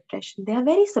symptoms of depression. They are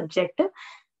very subjective,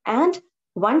 and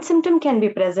one symptom can be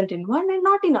present in one and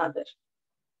not in other.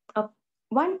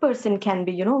 One person can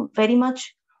be, you know, very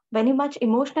much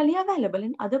emotionally available,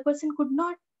 and other person could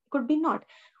be not.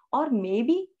 Or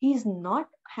maybe he's not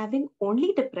having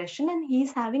only depression and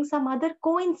he's having some other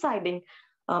coinciding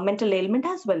mental ailment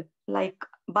as well, like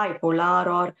bipolar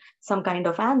or some kind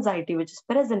of anxiety which is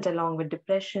present along with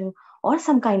depression, or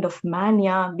some kind of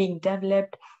mania being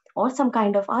developed, or some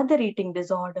kind of other eating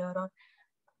disorder, or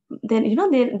then, you know,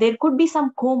 there could be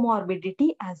some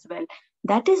comorbidity as well.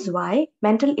 That is why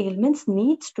mental ailments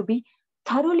needs to be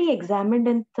thoroughly examined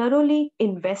and thoroughly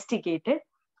investigated.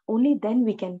 Only then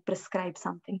we can prescribe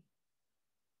something.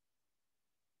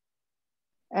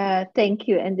 Thank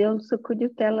you. And also, could you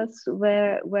tell us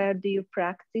where do you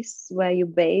practice, where you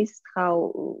based,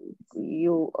 how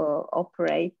you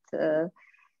operate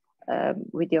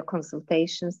with your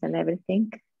consultations and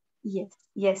everything?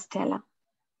 Yes, Stella.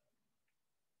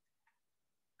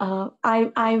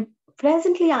 I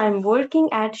presently I'm working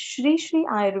at Sri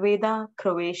Ayurveda,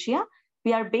 Croatia.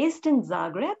 We are based in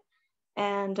Zagreb,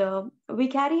 and we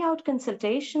carry out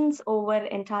consultations over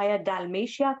entire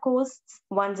Dalmatia coasts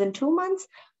once in 2 months.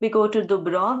 We go to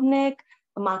Dubrovnik,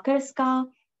 Makarska,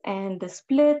 and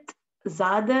Split,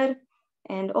 Zadar,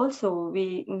 and also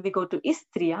we go to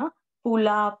Istria,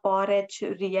 Pula, Porec,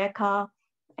 Rijeka,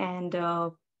 and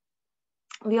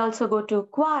we also go to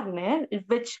Kvarner,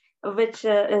 which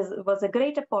was a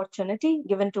great opportunity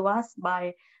given to us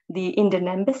by the Indian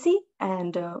Embassy,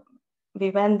 and we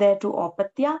went there to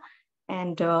Opatya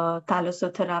and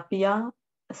Thalassotherapia,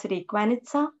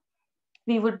 Srikvanitsa.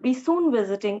 We would be soon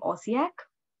visiting Osijek.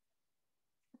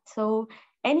 So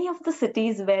any of the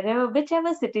cities,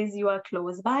 whichever cities you are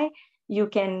close by, you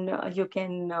can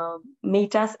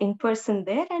meet us in person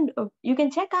there, and you can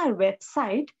check our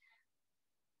website,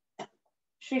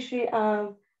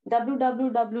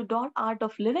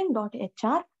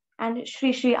 www.artofliving.hr, and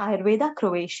Sri Ayurveda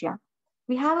Croatia.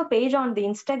 We have a page on the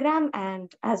Instagram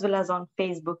and as well as on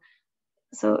Facebook.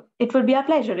 So it would be a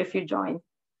pleasure if you join.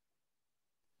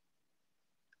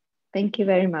 Thank you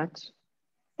very much.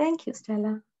 Thank you,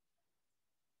 Stella.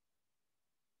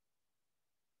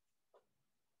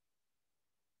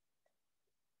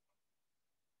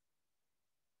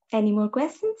 Any more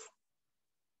questions?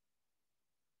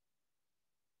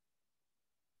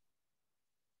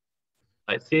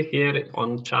 I see here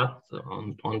on chat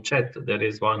there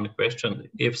is one question.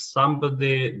 If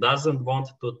somebody doesn't want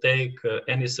to take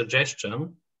any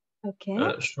suggestion, okay,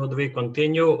 should we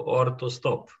continue or to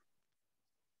stop?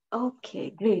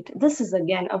 Okay, great. This is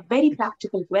again a very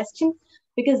practical question,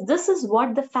 because this is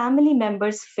what the family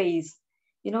members face.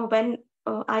 You know, when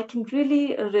I can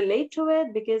really relate to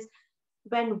it, because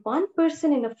when one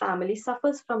person in a family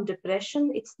suffers from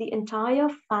depression, it's the entire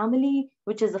family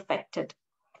which is affected.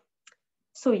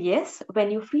 So yes, when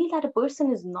you feel that a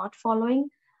person is not following,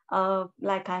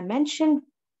 like I mentioned,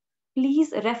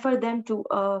 please refer them to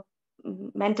a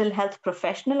mental health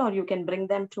professional, or you can bring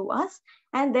them to us,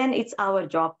 and then it's our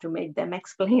job to make them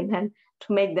explain and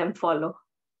to make them follow.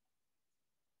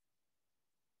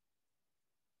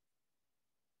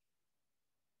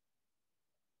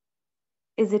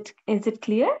 Is it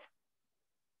clear?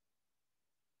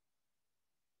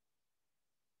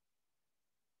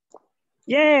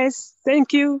 Yes,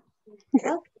 thank you.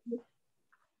 Okay.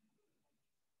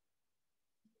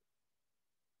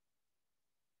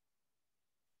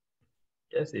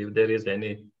 Yes, if there is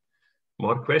any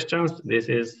more questions, this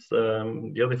is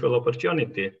beautiful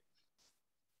opportunity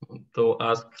to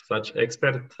ask such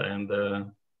expert, and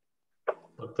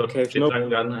Dr.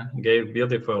 Chitrangana gave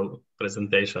beautiful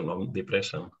presentation on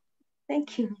depression.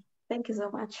 Thank you. Thank you so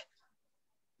much.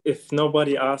 If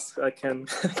nobody asks, I can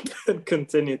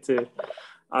continue to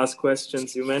ask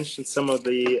questions. You mentioned some of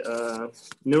the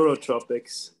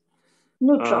neurotropics.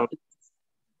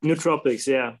 Nootropics,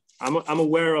 yeah. I'm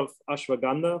aware of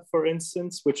ashwagandha, for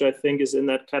instance, which I think is in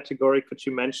that category. Could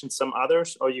you mention some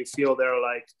others, or you feel they're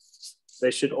like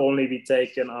they should only be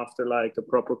taken after like a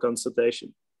proper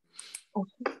consultation?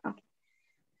 Okay.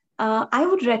 I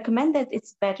would recommend that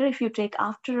it's better if you take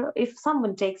if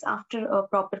someone takes after a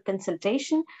proper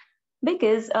consultation,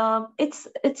 because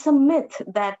it's a myth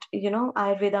that, you know,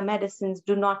 Ayurveda medicines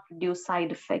do not produce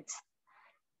side effects.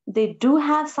 They do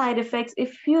have side effects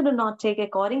if you do not take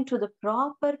according to the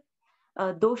proper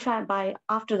dosha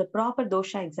after the proper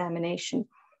dosha examination.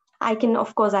 I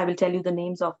will tell you the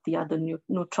names of the other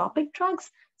nootropic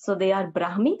drugs. So they are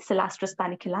Brahmi, Silastris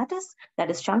paniculatus,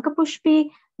 that is Shankapushpi,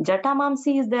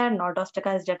 Jatamamsi is there,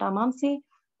 Nordostaka is Jatamamsi,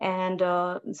 and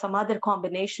some other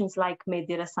combinations like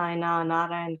Medirasayana,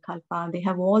 Nara, and Kalpa. They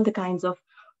have all the kinds of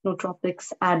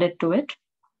nootropics added to it.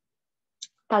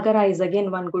 Tagara is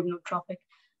again one good nootropic,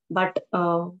 but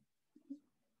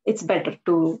it's better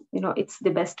to, you know, it's the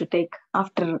best to take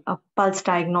after a pulse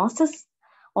diagnosis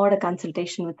or a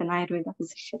consultation with an Ayurveda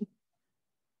physician.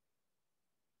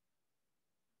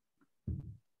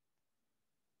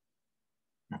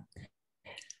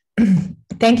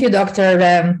 Thank you,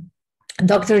 Dr.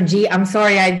 G. I'm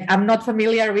sorry, I'm not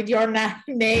familiar with your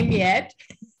name yet,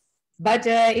 but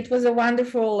it was a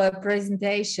wonderful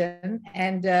presentation.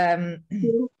 And I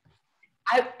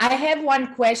have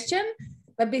one question,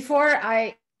 but before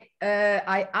I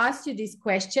ask you this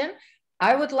question,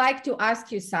 I would like to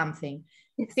ask you something.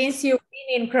 Since you've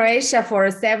been in Croatia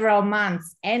for several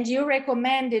months and you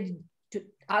recommended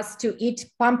us to eat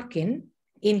pumpkin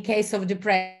in case of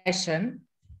depression,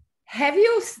 have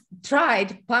you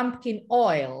tried pumpkin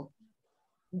oil?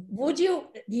 Would you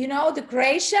know, the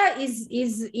Croatia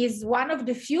is one of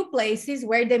the few places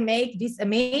where they make this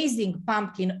amazing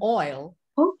pumpkin oil.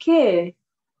 Okay.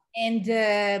 And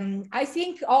I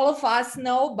think all of us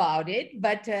know about it,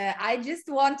 but I just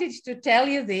wanted to tell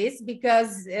you this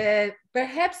because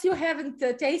perhaps you haven't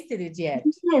tasted it yet.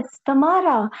 Yes,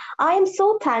 Tamara, I am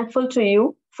so thankful to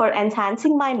you for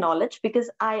enhancing my knowledge, because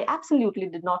I absolutely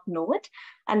did not know it.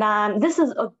 And this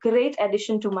is a great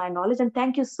addition to my knowledge. And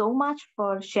thank you so much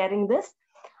for sharing this.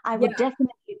 I would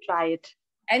definitely try it.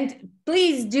 And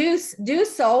please do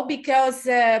so, because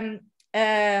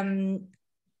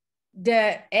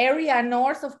the area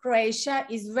north of Croatia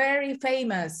is very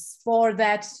famous for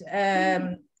that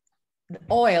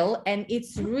oil, and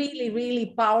it's really, really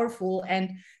powerful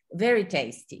and very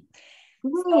tasty.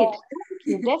 Great, thank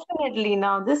you. Definitely.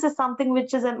 Now, this is something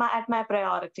which is at my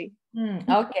priority.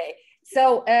 Okay.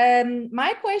 So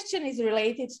my question is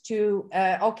related to,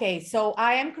 okay, so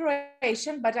I am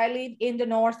Croatian, but I live in the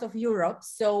north of Europe.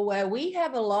 So we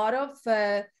have a lot of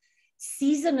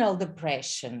seasonal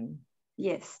depression.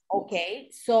 Yes. Okay,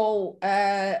 so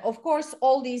of course,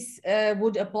 all these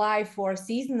would apply for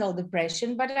seasonal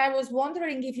depression, but I was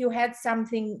wondering if you had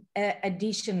something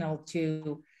additional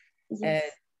to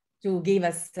give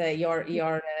us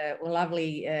your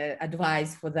lovely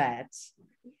advice for that.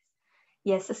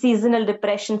 Yes, seasonal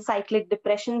depression, cyclic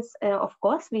depressions, of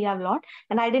course, we have a lot.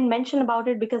 And I didn't mention about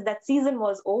it because that season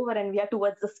was over and we are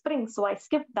towards the spring, so I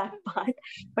skipped that part.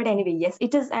 But anyway, yes,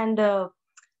 it is. And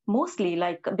mostly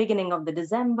like beginning of the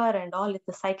December and all,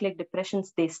 the cyclic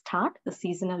depressions, they start, the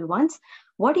seasonal ones.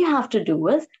 What you have to do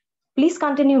is, please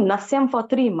continue Nasyam for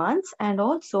 3 months. And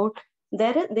also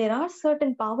there are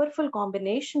certain powerful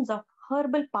combinations of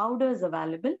herbal powders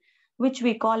available, which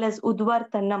we call as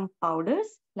Udvartanam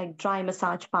powders, like dry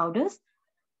massage powders.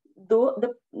 Though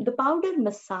the powder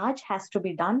massage has to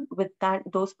be done with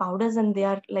those powders, and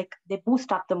they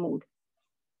boost up the mood.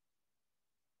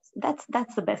 That's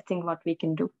the best thing what we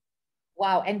can do.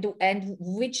 Wow. And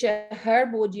which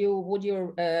herb would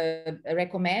you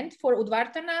recommend for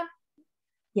Udvartana?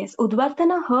 Yes,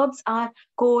 Udvartana herbs are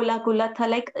Kola, Kulatha,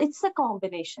 like it's a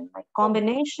combination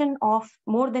of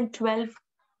more than 12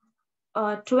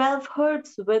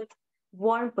 herbs with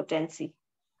warm potency.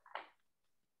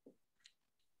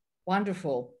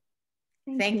 Wonderful.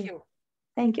 Thank you.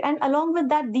 Thank you. And along with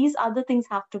that, these other things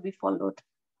have to be followed.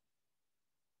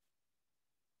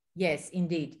 Yes,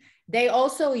 indeed. They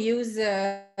also use,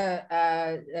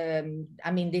 I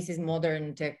mean, this is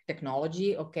modern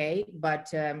technology, okay,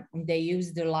 but they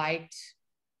use the light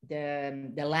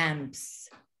the lamps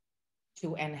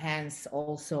to enhance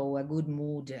also a good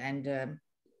mood, and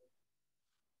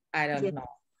I don't know.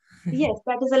 Yes,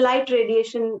 that is a light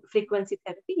radiation frequency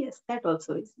therapy. Yes, that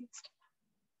also is used.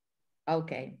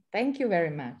 Okay, thank you very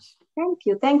much. Thank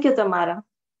you, Tamara.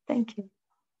 Thank you.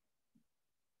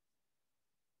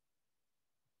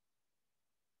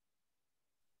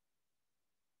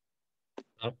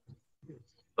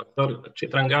 Dr.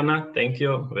 Chitrangana, thank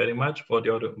you very much for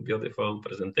your beautiful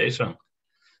presentation.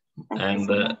 And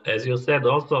as you said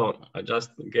also, I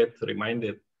just get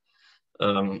reminded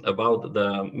about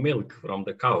the milk from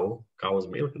the cow's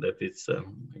milk, that it's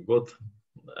good.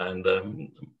 And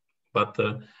but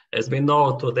as we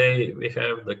know today, we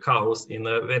have the cows in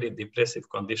a very depressive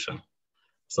condition.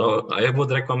 So I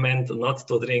would recommend not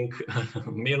to drink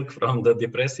milk from the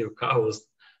depressive cows,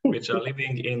 which are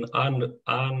living in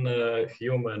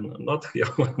unhuman, not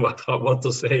human, but what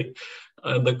to say,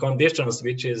 the conditions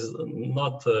which is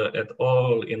not at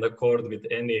all in accord with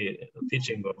any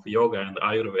teaching of yoga and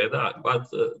Ayurveda, but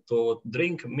to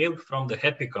drink milk from the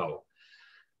happy cow.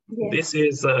 Yes. This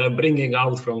is bringing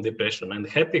out from depression. And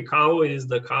happy cow is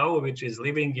the cow which is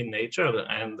living in nature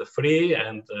and free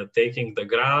and taking the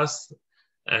grass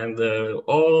and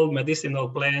all medicinal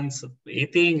plants,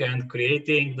 eating and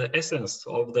creating the essence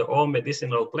of the all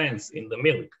medicinal plants in the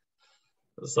milk.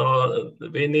 So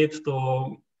we need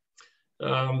to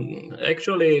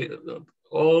actually,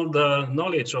 all the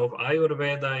knowledge of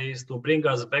Ayurveda is to bring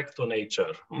us back to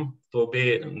nature, to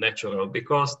be natural,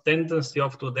 because tendency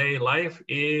of today life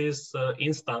is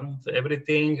instant,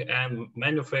 everything and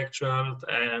manufactured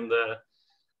and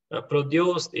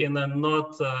produced in a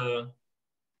not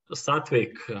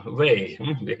sattvic way,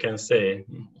 we can say.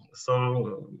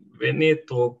 So we need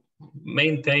to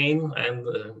maintain and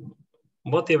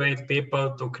motivate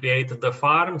people to create the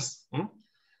farms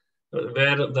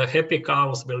where the happy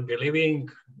cows will be living,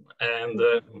 and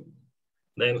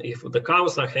then if the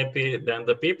cows are happy, then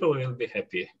the people will be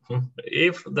happy.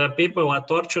 If the people are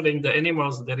torturing the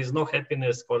animals, there is no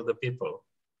happiness for the people.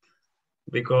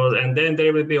 And then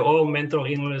there will be all mental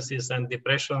illnesses and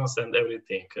depressions and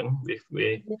everything. If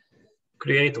we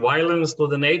create violence to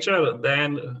the nature,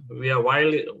 then we are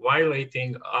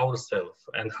violating ourselves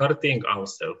and hurting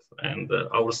ourselves, and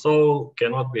our soul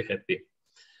cannot be happy.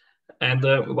 And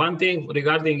one thing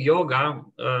regarding yoga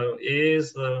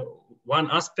is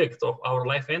one aspect of our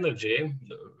life energy,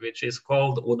 which is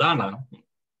called udana,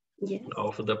 yes,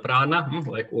 of the prana,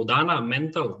 like udana,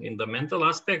 mental, in the mental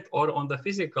aspect, or on the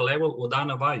physical level,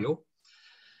 udana vayu.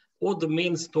 Ud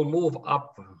means to move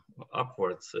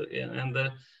upwards.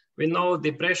 And we know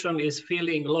depression is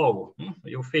feeling low.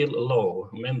 You feel low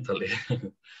mentally.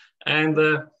 And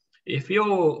if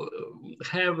you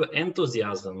have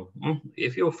enthusiasm,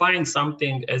 if you find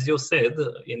something, as you said,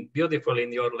 beautiful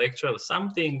in your lecture,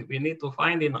 something we need to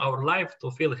find in our life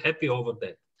to feel happy over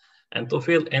that and to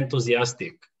feel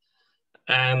enthusiastic.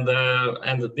 And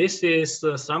this is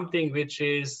something which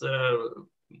is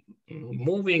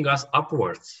moving us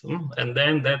upwards. And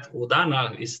then that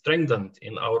udana is strengthened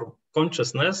in our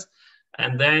consciousness.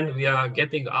 And then we are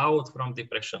getting out from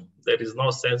depression. There is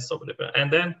no sense of depression.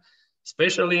 And then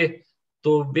especially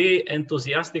to be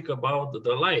enthusiastic about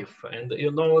the life. And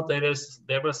you know, there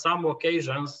were some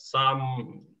occasions,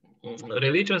 some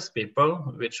religious people,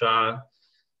 which are,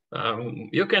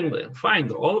 you can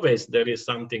find always there is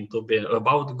something to be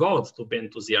about God, to be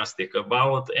enthusiastic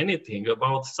about anything,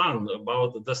 about sun,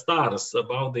 about the stars,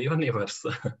 about the universe.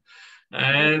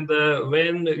 And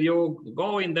when you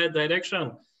go in that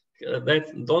direction,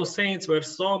 those saints were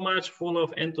so much full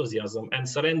of enthusiasm and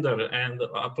surrender and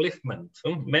upliftment,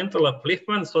 mental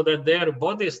upliftment, so that their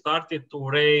body started to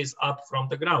raise up from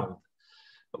the ground.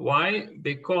 Why?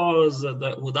 Because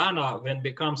the udana, when it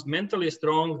becomes mentally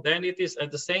strong, then it is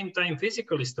at the same time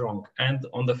physically strong. And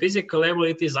on the physical level,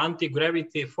 it is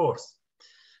anti-gravity force,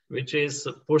 which is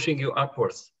pushing you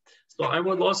upwards. So I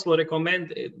would also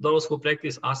recommend those who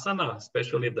practice asana,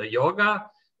 especially the yoga,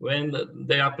 when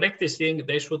they are practicing,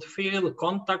 they should feel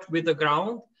contact with the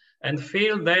ground and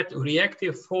feel that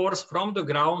reactive force from the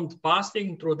ground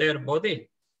passing through their body,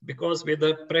 because with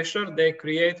the pressure, they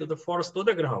create the force to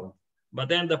the ground. But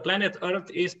then the planet Earth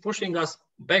is pushing us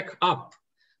back up,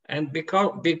 and be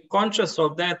conscious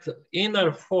of that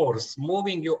inner force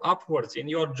moving you upwards in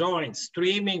your joints,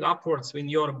 streaming upwards in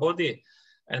your body.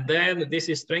 And then this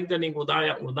is strengthening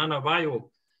udana vayu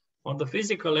on the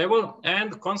physical level,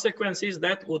 and consequence is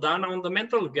that udana on the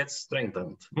mental gets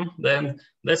strengthened. Then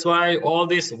that's why all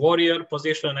this warrior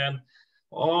position and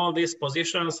all these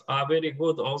positions are very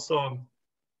good also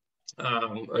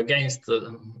against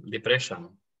depression.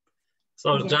 So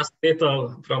Yeah. just little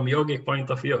from yogic point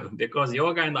of view, because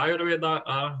yoga and Ayurveda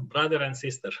are brother and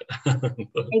sister.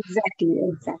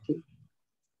 Exactly.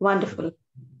 Wonderful.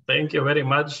 Thank you very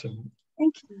much.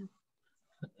 Thank you.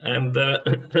 And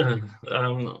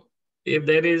if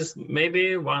there is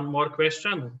maybe one more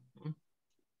question.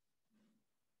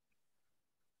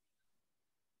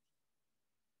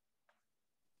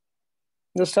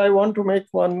 Just I want to make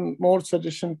one more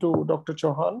suggestion to Dr.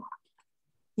 Chauhan.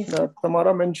 Yes. That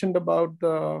Tamara mentioned about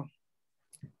the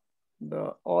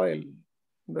oil,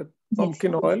 the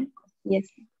pumpkin oil. Yes.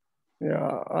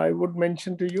 Yeah, I would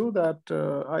mention to you that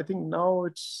I think now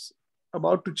it's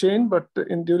about to change, but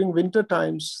during winter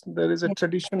times, there is a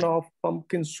tradition of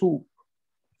pumpkin soup.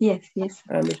 Yes.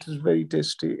 And it is very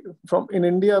tasty. In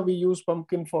India, we use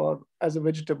pumpkin as a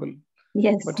vegetable.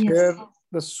 Yes. But here,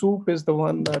 the soup is the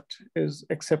one that is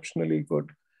exceptionally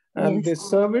good. And they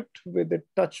serve it with a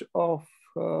touch of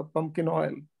pumpkin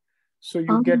oil. So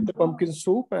you get the pumpkin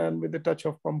soup and with a touch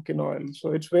of pumpkin oil.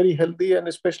 So it's very healthy, and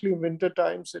especially in winter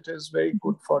times, it is very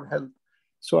good for health.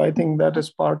 So I think that is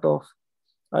part of,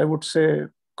 I would say,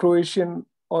 Croatian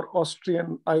or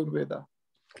Austrian Ayurveda.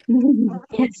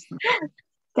 Yes.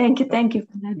 Thank you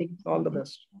for adding. All the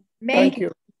best. Thank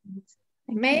you.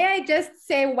 May I just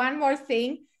say one more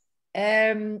thing?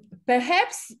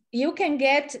 Perhaps you can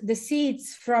get the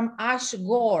seeds from ash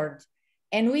gourd,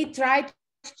 and we tried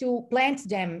to plant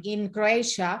them in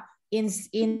Croatia in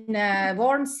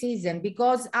warm season,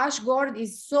 because ash gourd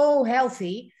is so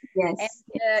healthy. Yes.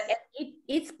 And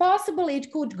it's possible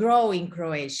it could grow in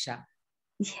Croatia.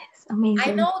 Yes, amazing.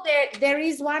 I know there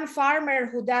is one farmer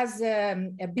who does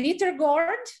a bitter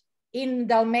gourd in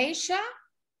Dalmatia.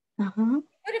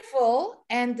 Beautiful.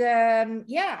 And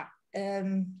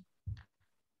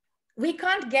we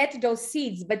can't get those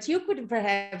seeds, but you could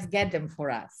perhaps get them for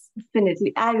us.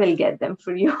 Definitely, I will get them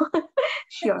for you.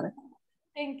 Sure.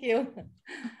 Thank you.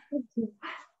 Thank you.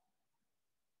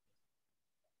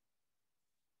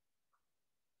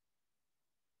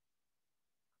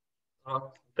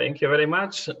 Thank you very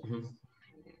much,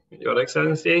 Your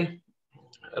Excellency,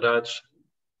 Raj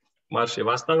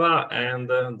Marshivastava and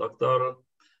Dr.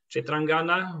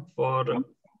 Chitrangana for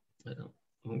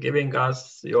giving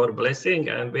us your blessing.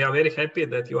 And we are very happy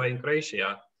that you are in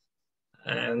Croatia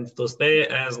and to stay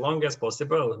as long as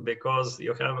possible, because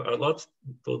you have a lot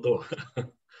to do.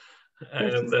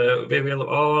 And we will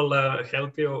all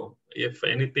help you if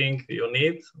anything you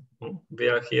need. We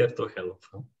are here to help.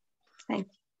 Thank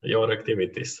you. Your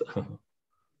activities.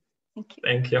 Thank you.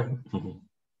 Thank you.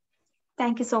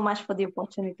 Thank you so much for the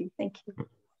opportunity. Thank you.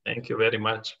 Thank you very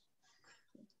much.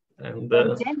 And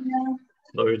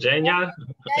Eugenia,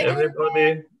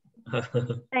 everybody.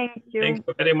 Thank you. Thank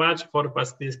you very much for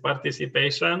this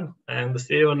participation, and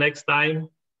see you next time.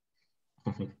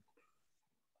 Thank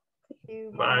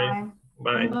you. Bye.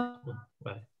 Bye.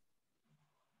 Bye.